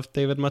fan of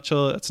David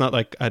Mitchell. It's not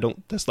like I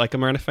don't dislike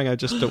him or anything. I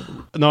just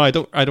don't. No, I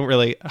haven't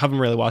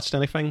really watched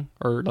anything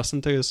or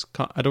listened to his.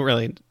 I don't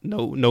really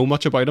know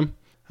much about him.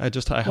 I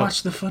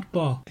watch the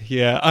football.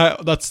 Yeah,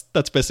 that's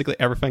basically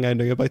everything I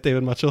knew about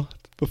David Mitchell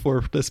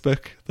before this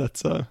book.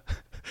 That's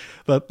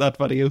that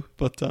video,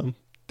 but the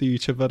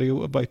YouTube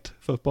video about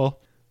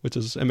football, which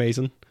is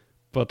amazing.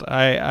 But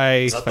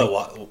is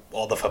that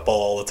all the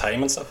football all the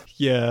time and stuff?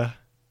 Yeah.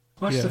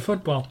 Watch the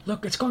football.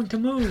 Look, it's going to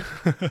move.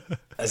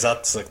 Is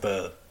that like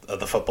the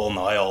football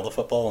now, all the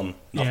football and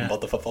nothing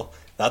but the football?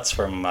 That's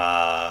from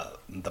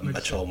the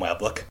Mitchell and Webb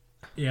book.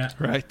 Yeah.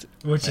 Right.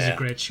 Which is a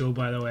great show,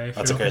 by the way. If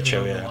that's a great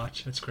show, yeah.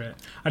 Watch. It's great.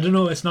 I don't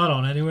know, it's not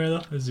on anywhere,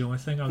 though, is the only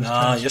thing.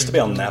 No, it used to be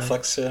on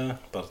Netflix, yeah.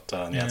 But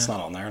it's not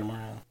on there anymore.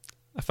 Yeah.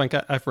 I think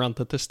I've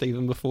ranted to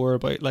Stephen before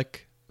about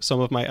like some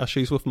of my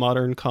issues with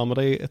modern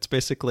comedy. It's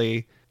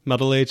basically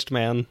middle-aged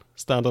men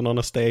standing on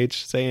a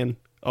stage saying,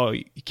 oh,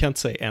 you can't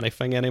say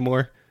anything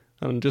anymore,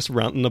 and just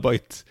ranting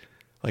about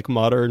like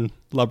modern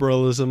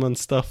liberalism and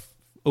stuff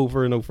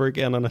over and over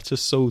again, and it's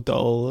just so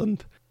dull.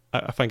 And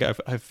I think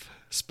I've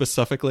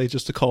specifically,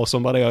 just to call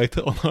somebody out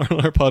on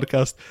our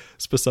podcast,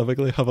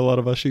 specifically have a lot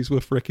of issues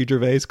with Ricky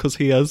Gervais, because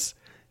he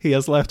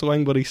is left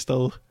wing, but he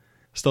still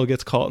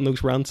gets caught in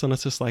those rants, and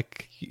it's just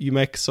like, you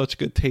make such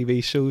good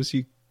TV shows,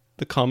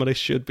 the comedy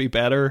should be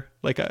better.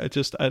 Like I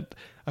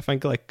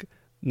think like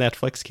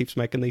Netflix keeps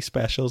making these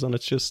specials, and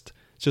it's just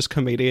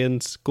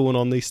comedians going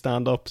on these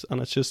stand-ups,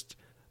 and it's just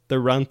the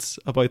rants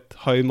about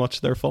how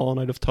much they're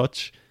falling out of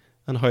touch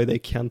and how they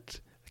can't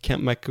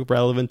make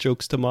relevant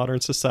jokes to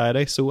modern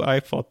society. So I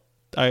thought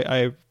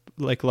I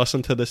like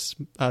listened to this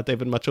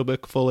David Mitchell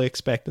book fully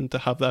expecting to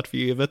have that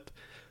view of it,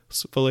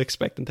 fully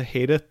expecting to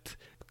hate it,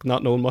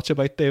 not knowing much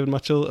about David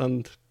Mitchell,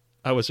 and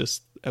it was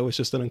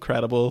just an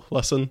incredible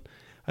listen.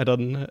 I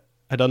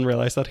didn't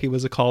realize that he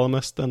was a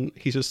columnist, and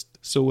he's just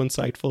so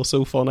insightful,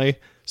 so funny,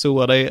 so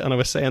witty. And I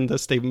was saying to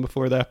Stephen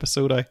before the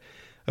episode, I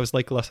was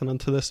like listening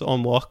to this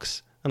on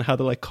walks, and I had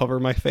to like cover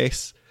my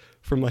face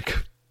from like,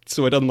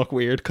 so I didn't look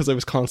weird, because I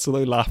was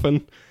constantly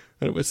laughing.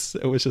 And it was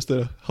just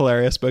a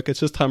hilarious book. It's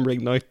just him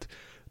reading out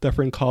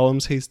different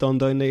columns he's done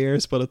down the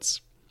years, but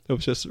it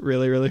was just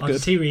really, really good.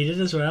 Does he read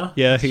it as well?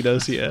 Yeah, he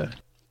does, yeah.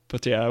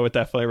 But yeah, I would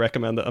definitely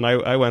recommend it. And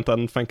I went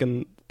on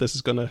thinking this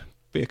is going to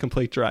be a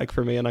complete drag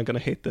for me, and I'm going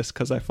to hate this,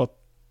 because I thought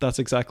that's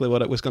exactly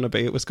what it was going to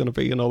be. It was going to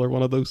be another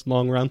one of those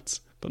long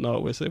rants. But no,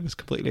 it was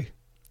completely,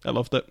 I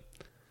loved it.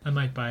 I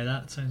might buy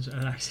that. It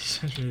actually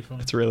sounds really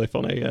funny. It's really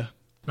funny, yeah.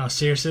 No,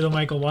 seriously though,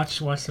 Michael, watch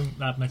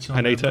that Mitchell.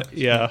 I need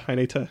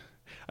to.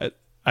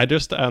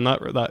 I'm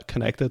not that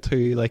connected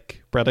to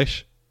like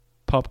British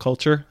pop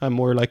culture. I'm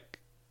more like,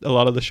 a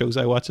lot of the shows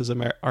I watch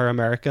are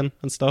American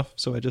and stuff,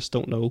 so I just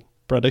don't know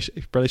British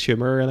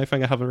humor or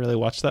anything. I haven't really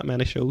watched that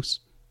many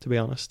shows, to be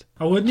honest.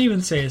 I wouldn't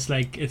even say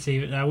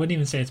I wouldn't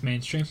even say it's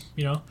mainstream,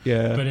 you know.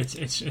 Yeah. But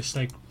it's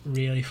like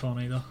really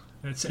funny though.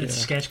 It's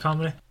sketch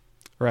comedy.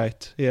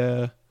 Right.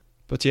 Yeah.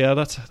 But yeah,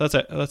 that's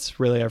it. That's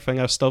really everything.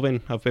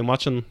 I've been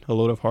watching a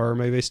load of horror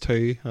movies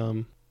too.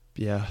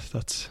 Yeah,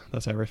 that's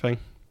everything.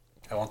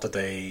 I wanted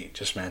to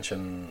just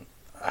mention,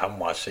 I haven't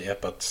watched it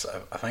yet, but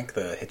I think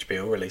the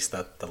HBO released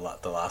that the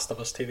Last of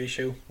Us TV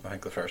show. I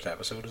think the first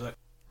episode is out.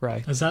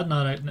 Right. Is that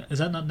not out? Is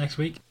that not next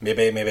week?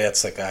 Maybe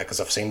it's like, because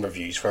I've seen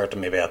reviews for it,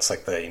 and maybe it's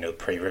like the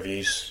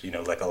pre-reviews.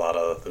 Like a lot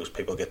of those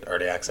people get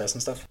early access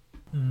and stuff.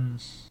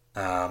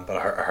 But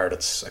I heard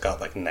it got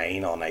like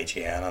 9 on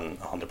IGN and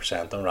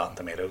 100% on Rotten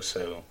Tomatoes.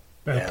 So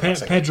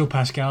Pedro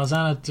Pascal's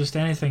in it. Just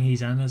anything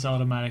he's in is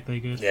automatically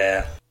good.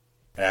 Yeah.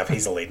 If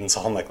he's the leading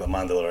song, like the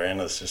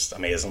Mandalorian is just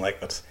amazing. Like,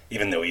 but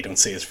even though you don't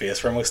see his face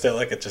for most of it,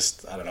 like, it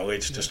just, I don't know,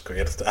 it's just great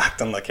at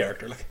acting that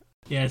character. Like,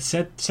 yeah, it's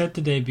set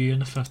to debut on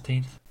the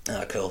 15th.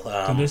 Ah, cool.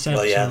 So this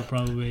episode will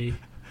probably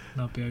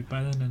not be out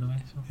by then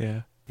anyway.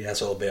 So. Yeah,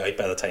 so it'll be out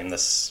by the time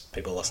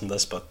people listen to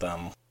this. But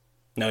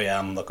no, yeah,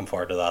 I'm looking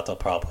forward to that. I'll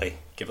probably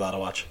give that a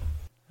watch.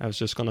 I was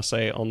just gonna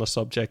say, on the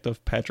subject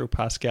of Pedro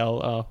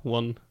Pascal,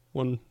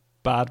 one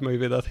bad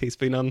movie that he's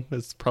been in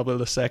is probably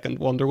the second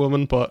Wonder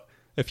Woman, but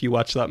if you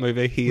watch that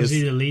movie, was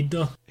he the lead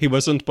though? He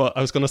wasn't, but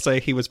I was going to say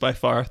he was by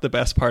far the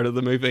best part of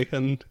the movie,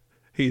 and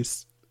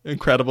he's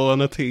incredible in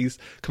it. He's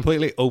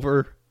completely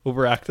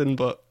overacting,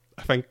 but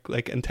I think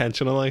like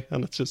intentionally,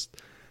 and it's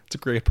a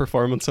great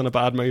performance in a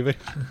bad movie.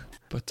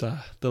 But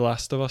The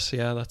Last of Us,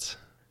 yeah,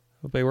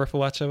 it'll be worth a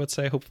watch, I would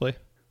say. Hopefully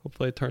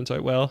it turns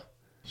out well.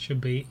 Should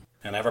be.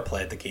 I never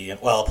played the game.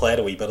 Well, I played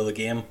a wee bit of the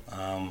game,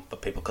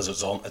 but because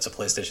it's a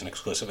PlayStation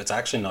exclusive. It's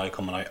actually now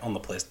coming out on the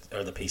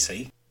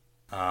PC.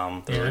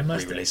 I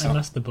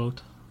missed the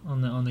boat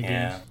on the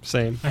game.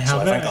 Same. I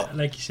have it,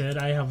 like you said,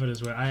 I have it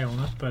as well. I own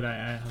it, but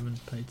I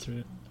haven't played through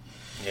it.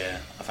 Yeah,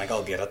 I think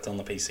I'll get it on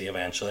the PC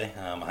eventually.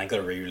 I think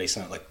they're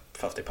re-releasing it like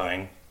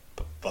 £50,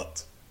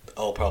 but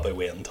I'll probably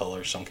wait until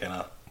there's some kind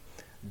of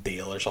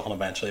deal or something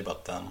eventually.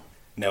 But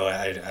no,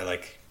 I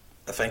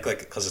think like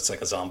because it's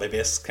like a zombie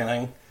based kind of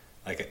thing.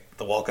 Like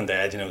The Walking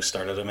Dead,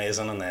 started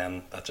amazing, and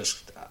then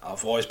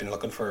I've always been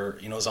looking for,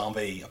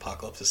 zombie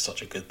apocalypse is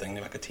such a good thing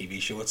to make a TV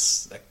show.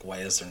 It's like, why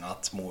is there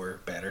not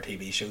more better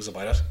TV shows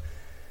about it?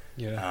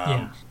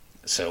 Yeah.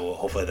 So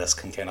hopefully this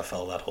can kind of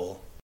fill that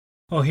hole.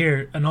 Oh,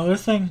 here, another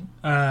thing,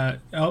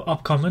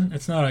 upcoming,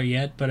 it's not out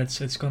yet, but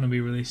it's going to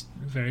be released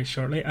very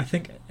shortly. I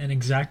think in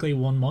exactly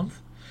 1 month.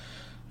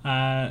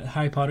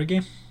 Harry Potter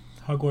game,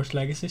 Hogwarts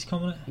Legacy's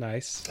coming out.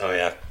 Nice. Oh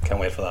yeah, can't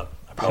wait for that.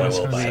 I probably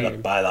will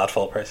buy that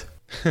full price.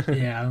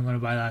 Yeah, I'm going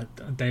to buy that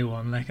on day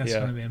one. Like, that's Yeah.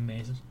 going to be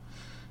amazing.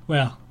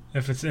 Well,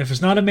 if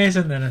it's not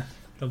amazing, then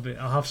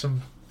I'll have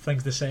some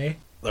things to say.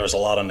 There was a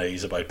lot of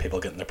news about people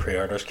getting their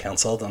pre-orders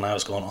cancelled, and I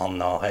was going, oh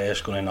no, hey,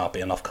 there's going to not be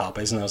enough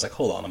copies. And I was like,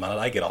 hold on a minute,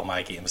 I get all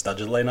my games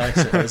digitally now,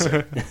 so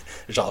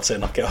there's obviously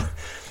not go.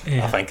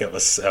 Yeah. I think it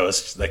was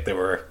like they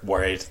were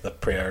worried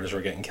that pre-orders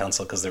were getting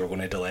cancelled because they were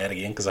going to delay it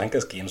again, because I think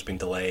this game's been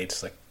delayed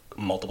like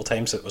multiple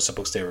times. It was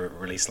supposed to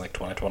release in like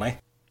 2020.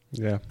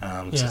 Yeah.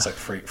 So it's like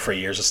 3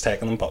 years it's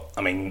taken them. But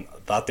I mean,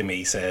 that to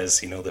me says,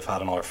 they've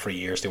had another 3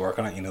 years to work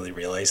on it. They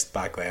realised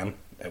back then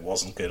it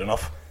wasn't good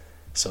enough,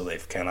 so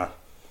they've kind of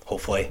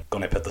hopefully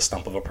going to put the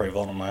stamp of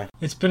approval on it now.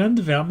 It's been in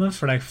development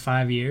for like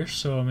 5 years,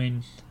 so I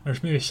mean,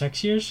 there's maybe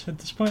 6 years at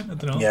this point. I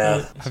don't know.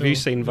 Yeah. Have you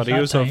seen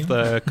videos of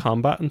the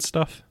combat and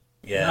stuff?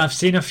 Yeah, I've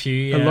seen a few.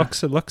 Yeah.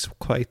 It looks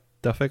quite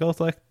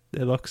difficult. Like,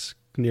 it looks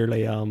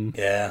nearly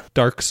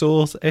Dark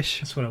Souls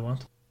ish. That's what I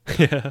want.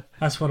 Yeah.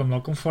 That's what I'm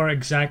looking for.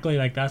 Exactly,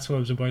 like that's what I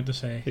was about to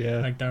say. Yeah.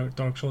 Like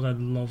Dark Souls, I'd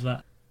love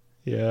that.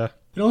 Yeah.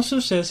 It also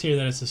says here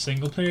that it's a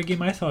single player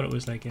game. I thought it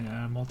was like in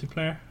a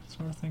multiplayer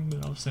sort of thing, but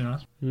obviously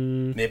not.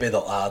 Maybe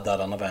they'll add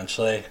that on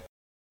eventually.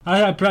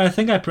 I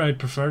think I'd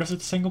prefer it if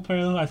it's single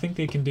player though. I think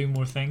they can do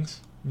more things,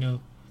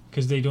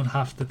 because they don't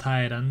have to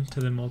tie it in to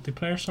the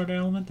multiplayer sort of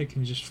element. They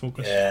can just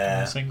focus on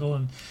the single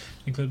and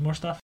include more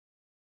stuff.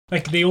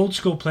 Like the old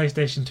school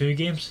PlayStation 2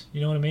 games, you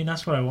know what I mean?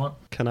 That's what I want.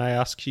 Can I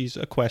ask you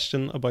a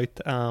question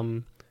about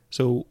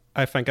so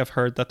I think I've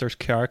heard that there's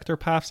character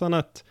paths on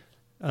it,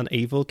 an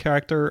evil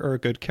character or a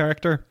good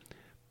character,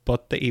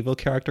 but the evil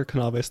character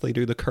can obviously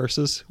do the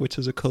curses, which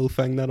is a cool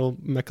thing that'll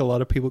make a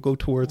lot of people go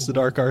towards the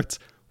dark arts.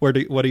 What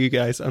do you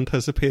guys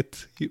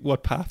anticipate?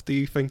 What path do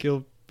you think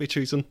you'll be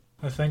choosing?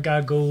 I think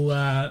I'd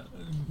go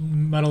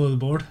middle of the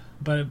board,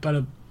 but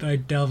I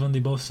delve into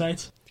both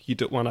sides. You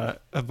don't want to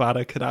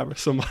Avada Kedavra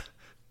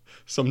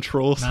some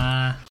trolls.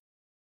 Nah.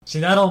 See,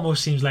 that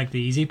almost seems like the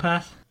easy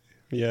path.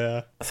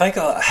 Yeah. I think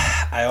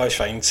I always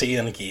find, see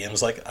in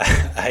games, like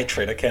I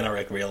treat it kind of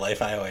like real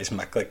life. I always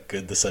make like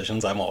good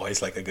decisions. I'm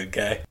always like a good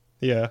guy.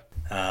 Yeah.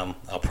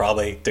 I'll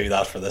probably do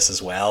that for this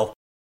as well.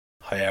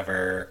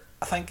 However,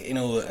 I think,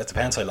 it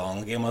depends how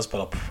long the game is, but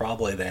I'll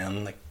probably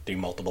then like do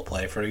multiple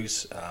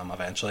playthroughs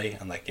eventually,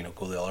 and like,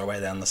 go the other way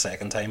then the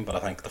second time. But I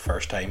think the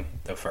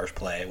first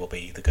play will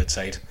be the good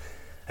side.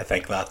 I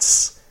think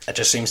it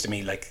just seems to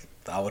me like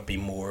that would be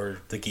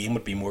the game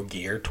would be more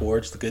geared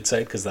towards the good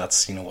side, because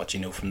that's what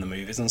from the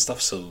movies and stuff,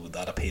 so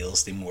that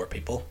appeals to more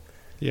people.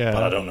 Yeah.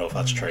 But I don't know if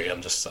that's true.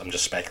 I'm just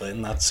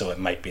speculating that, so it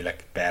might be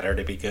like better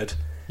to be good.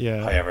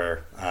 Yeah.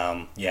 However,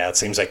 it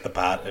seems like the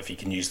bad, if you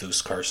can use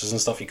those curses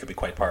and stuff, you could be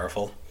quite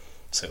powerful.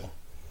 So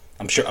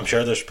I'm sure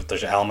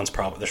there's elements,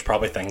 there's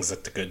probably things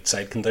that the good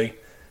side can do.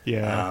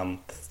 Yeah.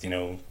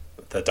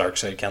 The dark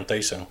side can't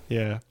do. So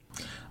yeah.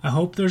 I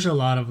hope there's a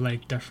lot of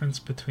like difference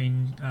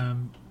between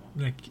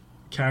like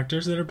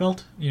characters that are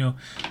built.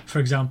 For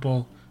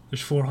example,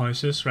 there's 4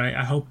 houses, right?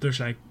 I hope there's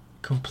like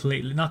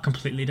not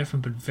completely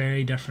different, but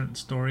very different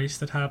stories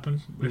that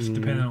happen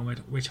depending on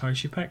which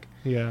house you pick.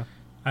 Yeah.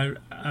 I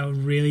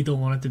really don't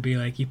want it to be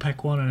like you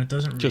pick one and it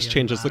doesn't just really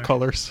changes matter. the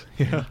colours.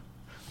 Yeah.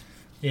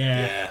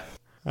 Yeah.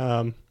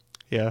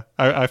 Yeah.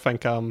 I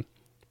think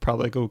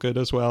probably go good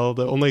as well.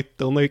 The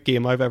only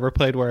game I've ever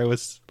played where I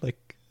was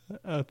like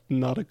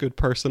not a good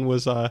person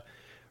was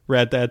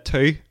Red Dead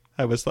 2.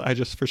 I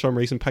just for some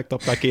reason picked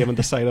up that game and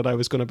decided I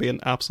was going to be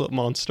an absolute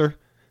monster.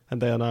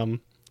 And then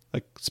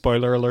like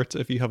spoiler alert,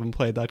 if you haven't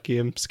played that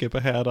game, skip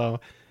ahead.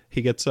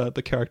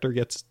 The character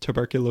gets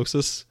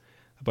tuberculosis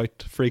about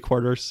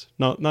 3/4,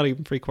 not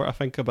even 3/4, I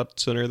think a bit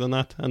sooner than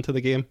that into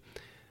the game.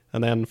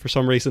 And then for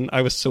some reason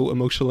I was so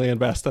emotionally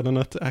invested in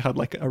it, I had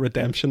like a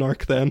redemption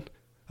arc then,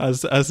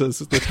 as is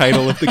the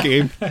title of the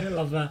game. I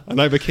love that.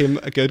 And I became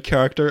a good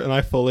character, and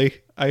I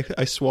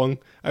swung.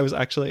 I was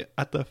actually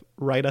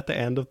right at the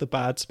end of the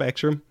bad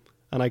spectrum,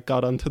 and I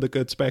got onto the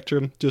good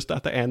spectrum just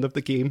at the end of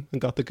the game and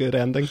got the good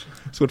ending.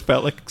 So it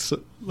felt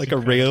like a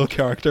real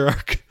character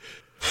arc.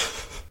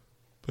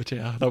 But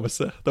yeah, that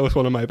was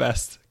one of my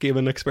best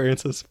gaming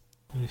experiences.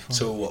 Really fun.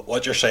 So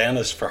what you're saying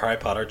is, for Harry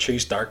Potter,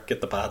 choose dark,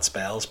 get the bad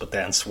spells, but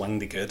then swing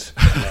the good,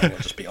 and then you'll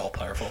just be all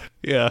powerful.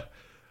 Yeah.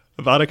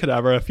 Avada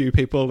Kedavra, a few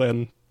people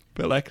then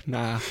be like,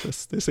 nah,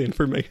 this ain't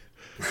for me.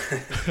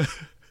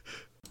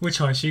 Which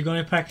house are you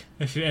going to pick?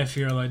 If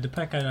you're allowed to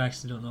pick, I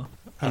actually don't know.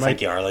 I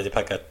think you are allowed to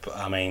pick it.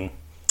 I mean,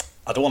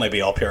 I don't want to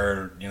be up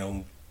here,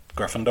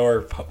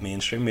 Gryffindor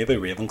mainstream, maybe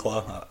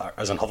Ravenclaw,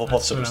 as in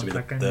Hufflepuff's supposed to be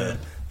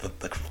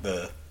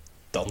the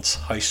dunce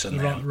house and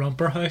the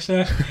romper house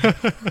there.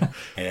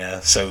 Yeah,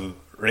 so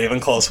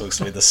Ravenclaw's supposed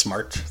to be the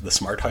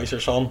smart house or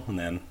something, and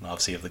then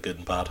obviously you have the good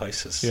and bad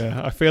houses.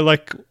 Yeah, I feel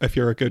like if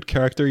you're a good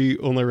character, you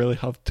only really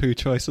have two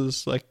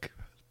choices, like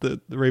the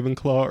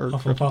Ravenclaw or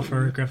Hufflepuff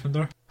or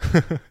Gryffindor.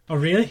 Oh,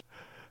 really?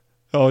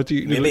 Oh, do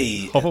you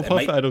maybe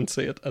Hufflepuff? I don't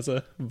see it as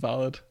a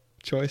valid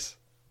choice.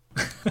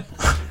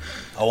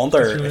 I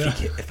wonder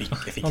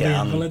if he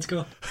can. Let's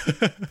go.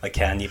 Like,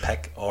 can you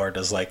pick, or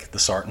does like the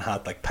Sorting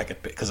Hat like pick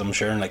it? Because I'm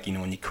sure, like, you know,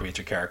 when you create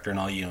your character and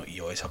all, you know,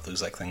 you always have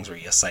those like things where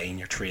you assign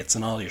your traits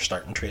and all, your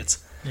starting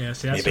traits. Yeah,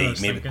 see, that's what I was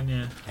thinking.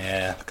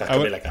 Yeah, that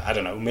could be like, I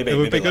don't know. Maybe it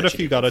would be good like if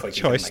you got a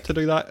choice to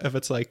do that. If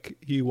it's like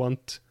you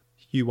want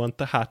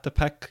the hat to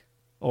pick,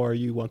 or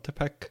you want to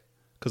pick.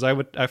 Because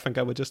I think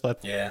I would just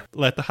let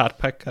the hat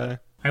pick.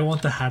 I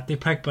want the hat they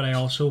pick, but I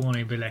also want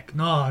to be like,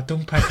 no,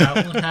 don't pick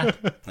that one hat.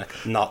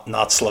 Like, not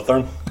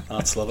Slytherin.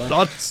 Not Slytherin.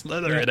 Not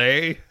Slytherin,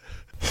 eh?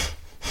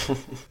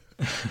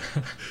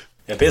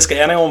 Yeah, basically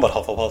anyone but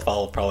Hufflepuff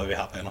I'll probably be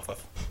happy enough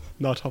with.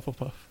 Not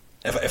Hufflepuff.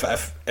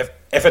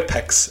 If it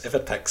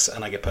picks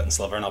and I get put in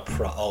Slytherin,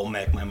 I'll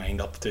make my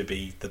mind up to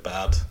be the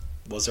bad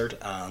wizard,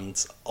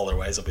 and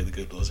otherwise I'll be the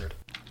good wizard.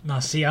 No,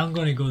 see, I'm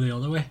going to go the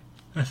other way,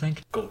 I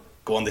think. Go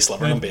on the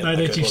Slytherin and be a good wizard.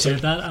 Now that you said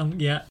that,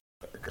 yeah.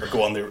 Or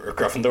go on the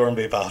Gryffindor and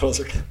be a bad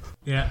wizard.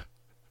 Yeah.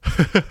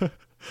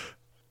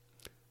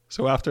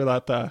 So after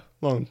that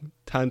long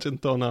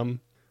tangent on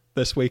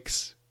this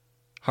week's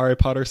Harry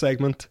Potter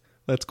segment,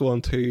 let's go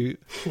on to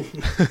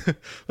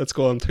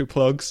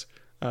plugs.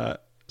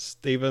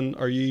 Stephen,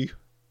 are you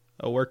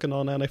working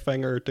on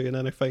anything or doing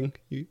anything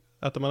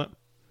at the minute?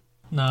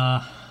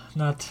 Nah,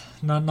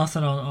 nothing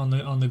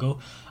on the go.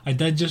 I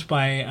did just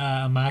buy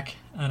a Mac,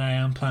 and I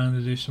am planning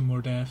to do some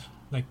more dev,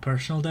 like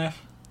personal dev.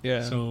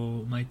 Yeah.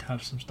 So might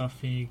have some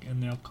stuff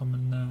in the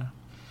upcoming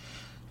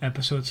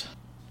episodes.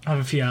 I have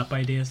a few app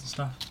ideas and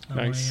stuff that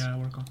nice. I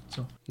work on.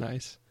 So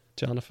nice.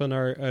 Jonathan,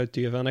 or do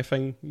you have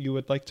anything you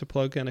would like to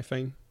plug?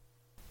 Anything?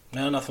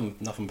 No, nothing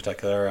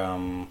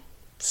particular.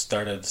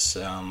 Started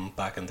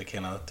back into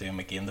kind of doing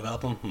my game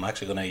development. I'm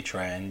actually going to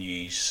try and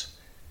use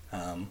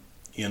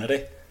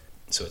Unity.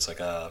 So it's like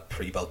a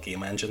pre-built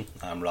game engine,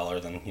 rather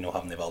than, you know,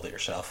 having to build it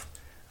yourself.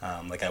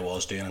 Like I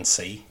was doing in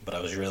C, but I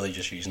was really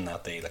just using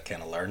that to like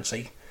kind of learn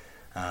C.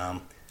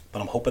 But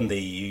I'm hoping to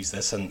use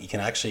this, and you can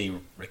actually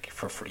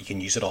you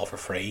can use it all for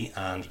free,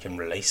 and you can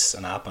release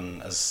an app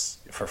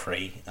for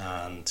free,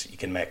 and you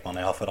can make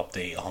money off it up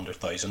to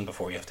 100,000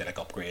 before you have to like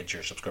upgrade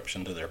your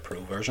subscription to their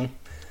pro version.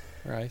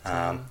 Right.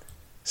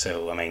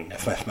 So I mean,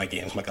 if my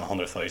game's making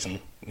 100,000,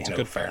 you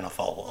know, fair enough,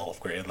 I'll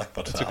upgrade. Like,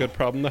 but it's a good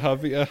problem to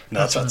have. Yeah.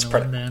 No, that's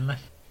pretty.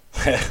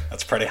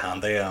 That's pretty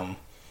handy.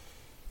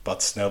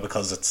 But no,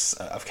 because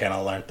I've kind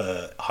of learned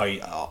how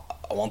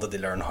I wanted to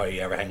learn how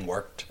everything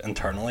worked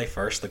internally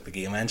first, like the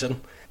game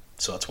engine.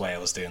 So that's why I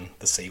was doing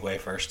the C way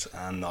first.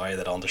 And now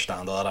that I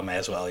understand all that, I may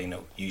as well, you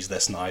know, use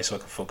this now so I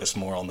can focus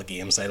more on the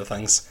game side of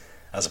things,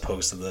 as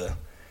opposed to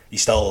you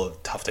still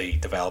have to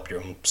develop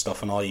your own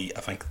stuff and all. I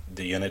think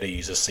the Unity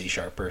uses C#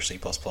 or C++.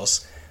 It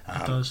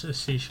does, it's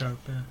C#,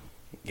 yeah.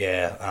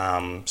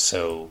 Yeah,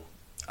 so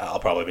I'll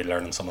probably be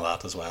learning some of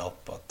that as well.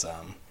 But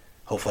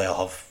hopefully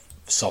I'll have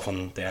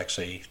something to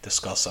actually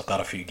discuss. I've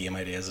got a few game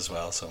ideas as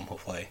well, so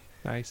hopefully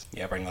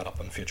bring that up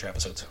in future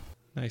episodes.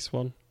 Nice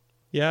one.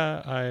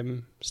 Yeah,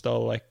 I'm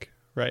still like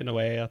writing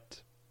away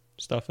at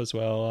stuff as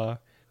well.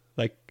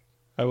 Like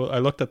I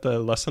looked at the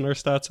listener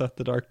stats at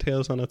the Dark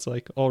Tales, and it's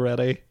like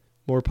already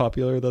more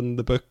popular than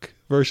the book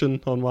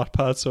version on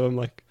Wattpad, so I'm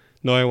like,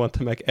 now I want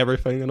to make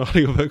everything an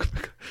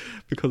audiobook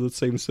because it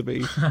seems to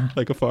be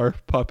like a far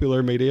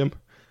popular medium.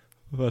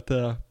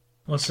 But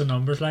what's the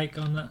numbers like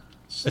on that?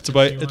 It's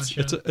about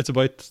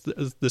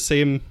the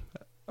same,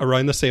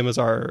 around the same as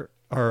our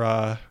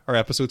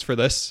episodes for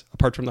this,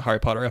 apart from the Harry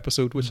Potter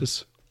episode, which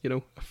is, you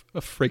know,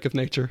 a freak of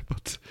nature,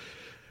 but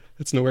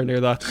it's nowhere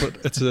near that. But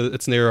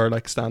it's near our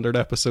like standard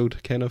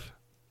episode kind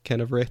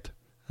of rate.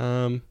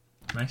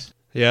 Nice.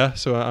 Yeah,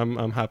 so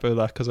I'm happy with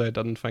that because I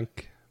didn't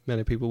think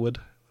many people would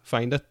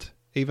find it.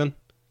 Even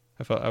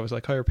I was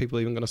like, how are people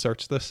even going to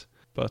search this?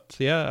 But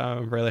yeah,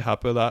 I'm really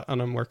happy with that,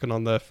 and I'm working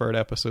on the third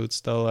episode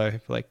still.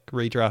 I like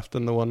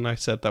redrafting the one I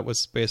said that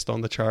was based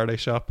on the charity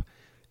shop,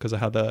 because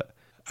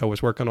I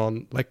was working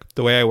on, like,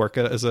 the way I work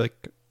it is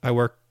like I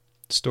work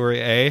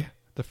story A,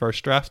 the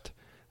first draft,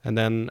 and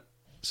then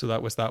so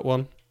that was that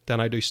one.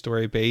 Then I do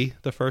story B,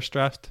 the first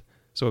draft,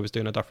 so I was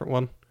doing a different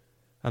one,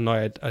 and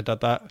now I did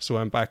that, so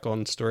I'm back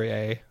on story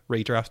A,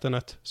 redrafting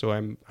it. So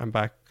I'm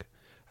back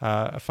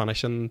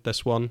finishing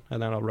this one,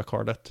 and then I'll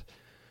record it.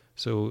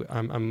 So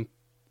I'm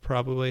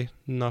probably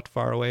not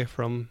far away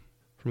from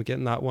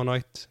getting that one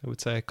out. I would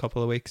say a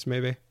couple of weeks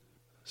maybe.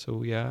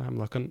 So yeah, I'm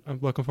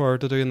looking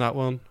forward to doing that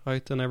one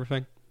out and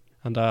everything.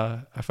 And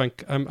I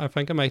think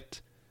I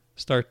might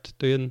start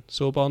doing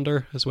Soul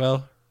Bonder as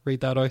well.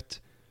 Read that out,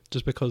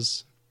 just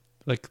because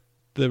like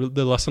the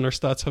listener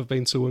stats have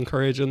been so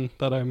encouraging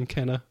that I'm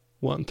kind of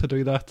wanting to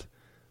do that.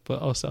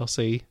 But also I'll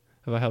see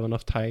if I have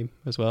enough time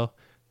as well,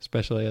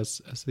 especially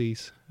as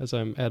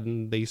I'm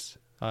editing these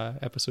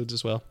episodes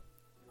as well.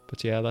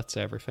 But yeah, that's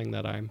everything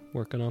that I'm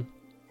working on.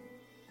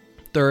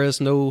 There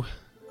is no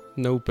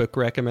book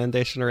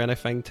recommendation or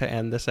anything to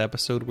end this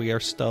episode. We are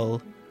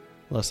still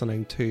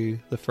listening to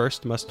the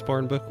first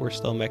Mistborn book. We're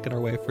still making our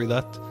way through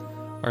that.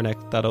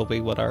 That'll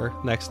be what our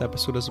next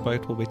episode is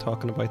about. We'll be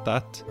talking about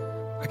that.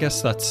 I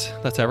guess that's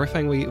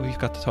everything we've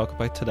got to talk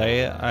about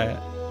today.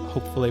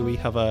 Hopefully we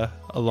have a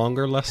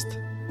longer list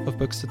of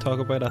books to talk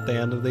about at the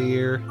end of the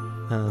year.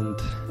 And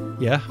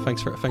yeah,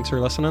 thanks for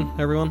listening,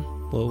 everyone.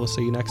 We'll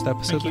see you next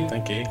episode.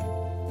 Thank you.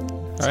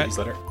 All See right. you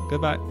later.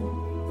 Goodbye.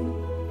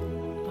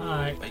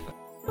 Bye. Bye.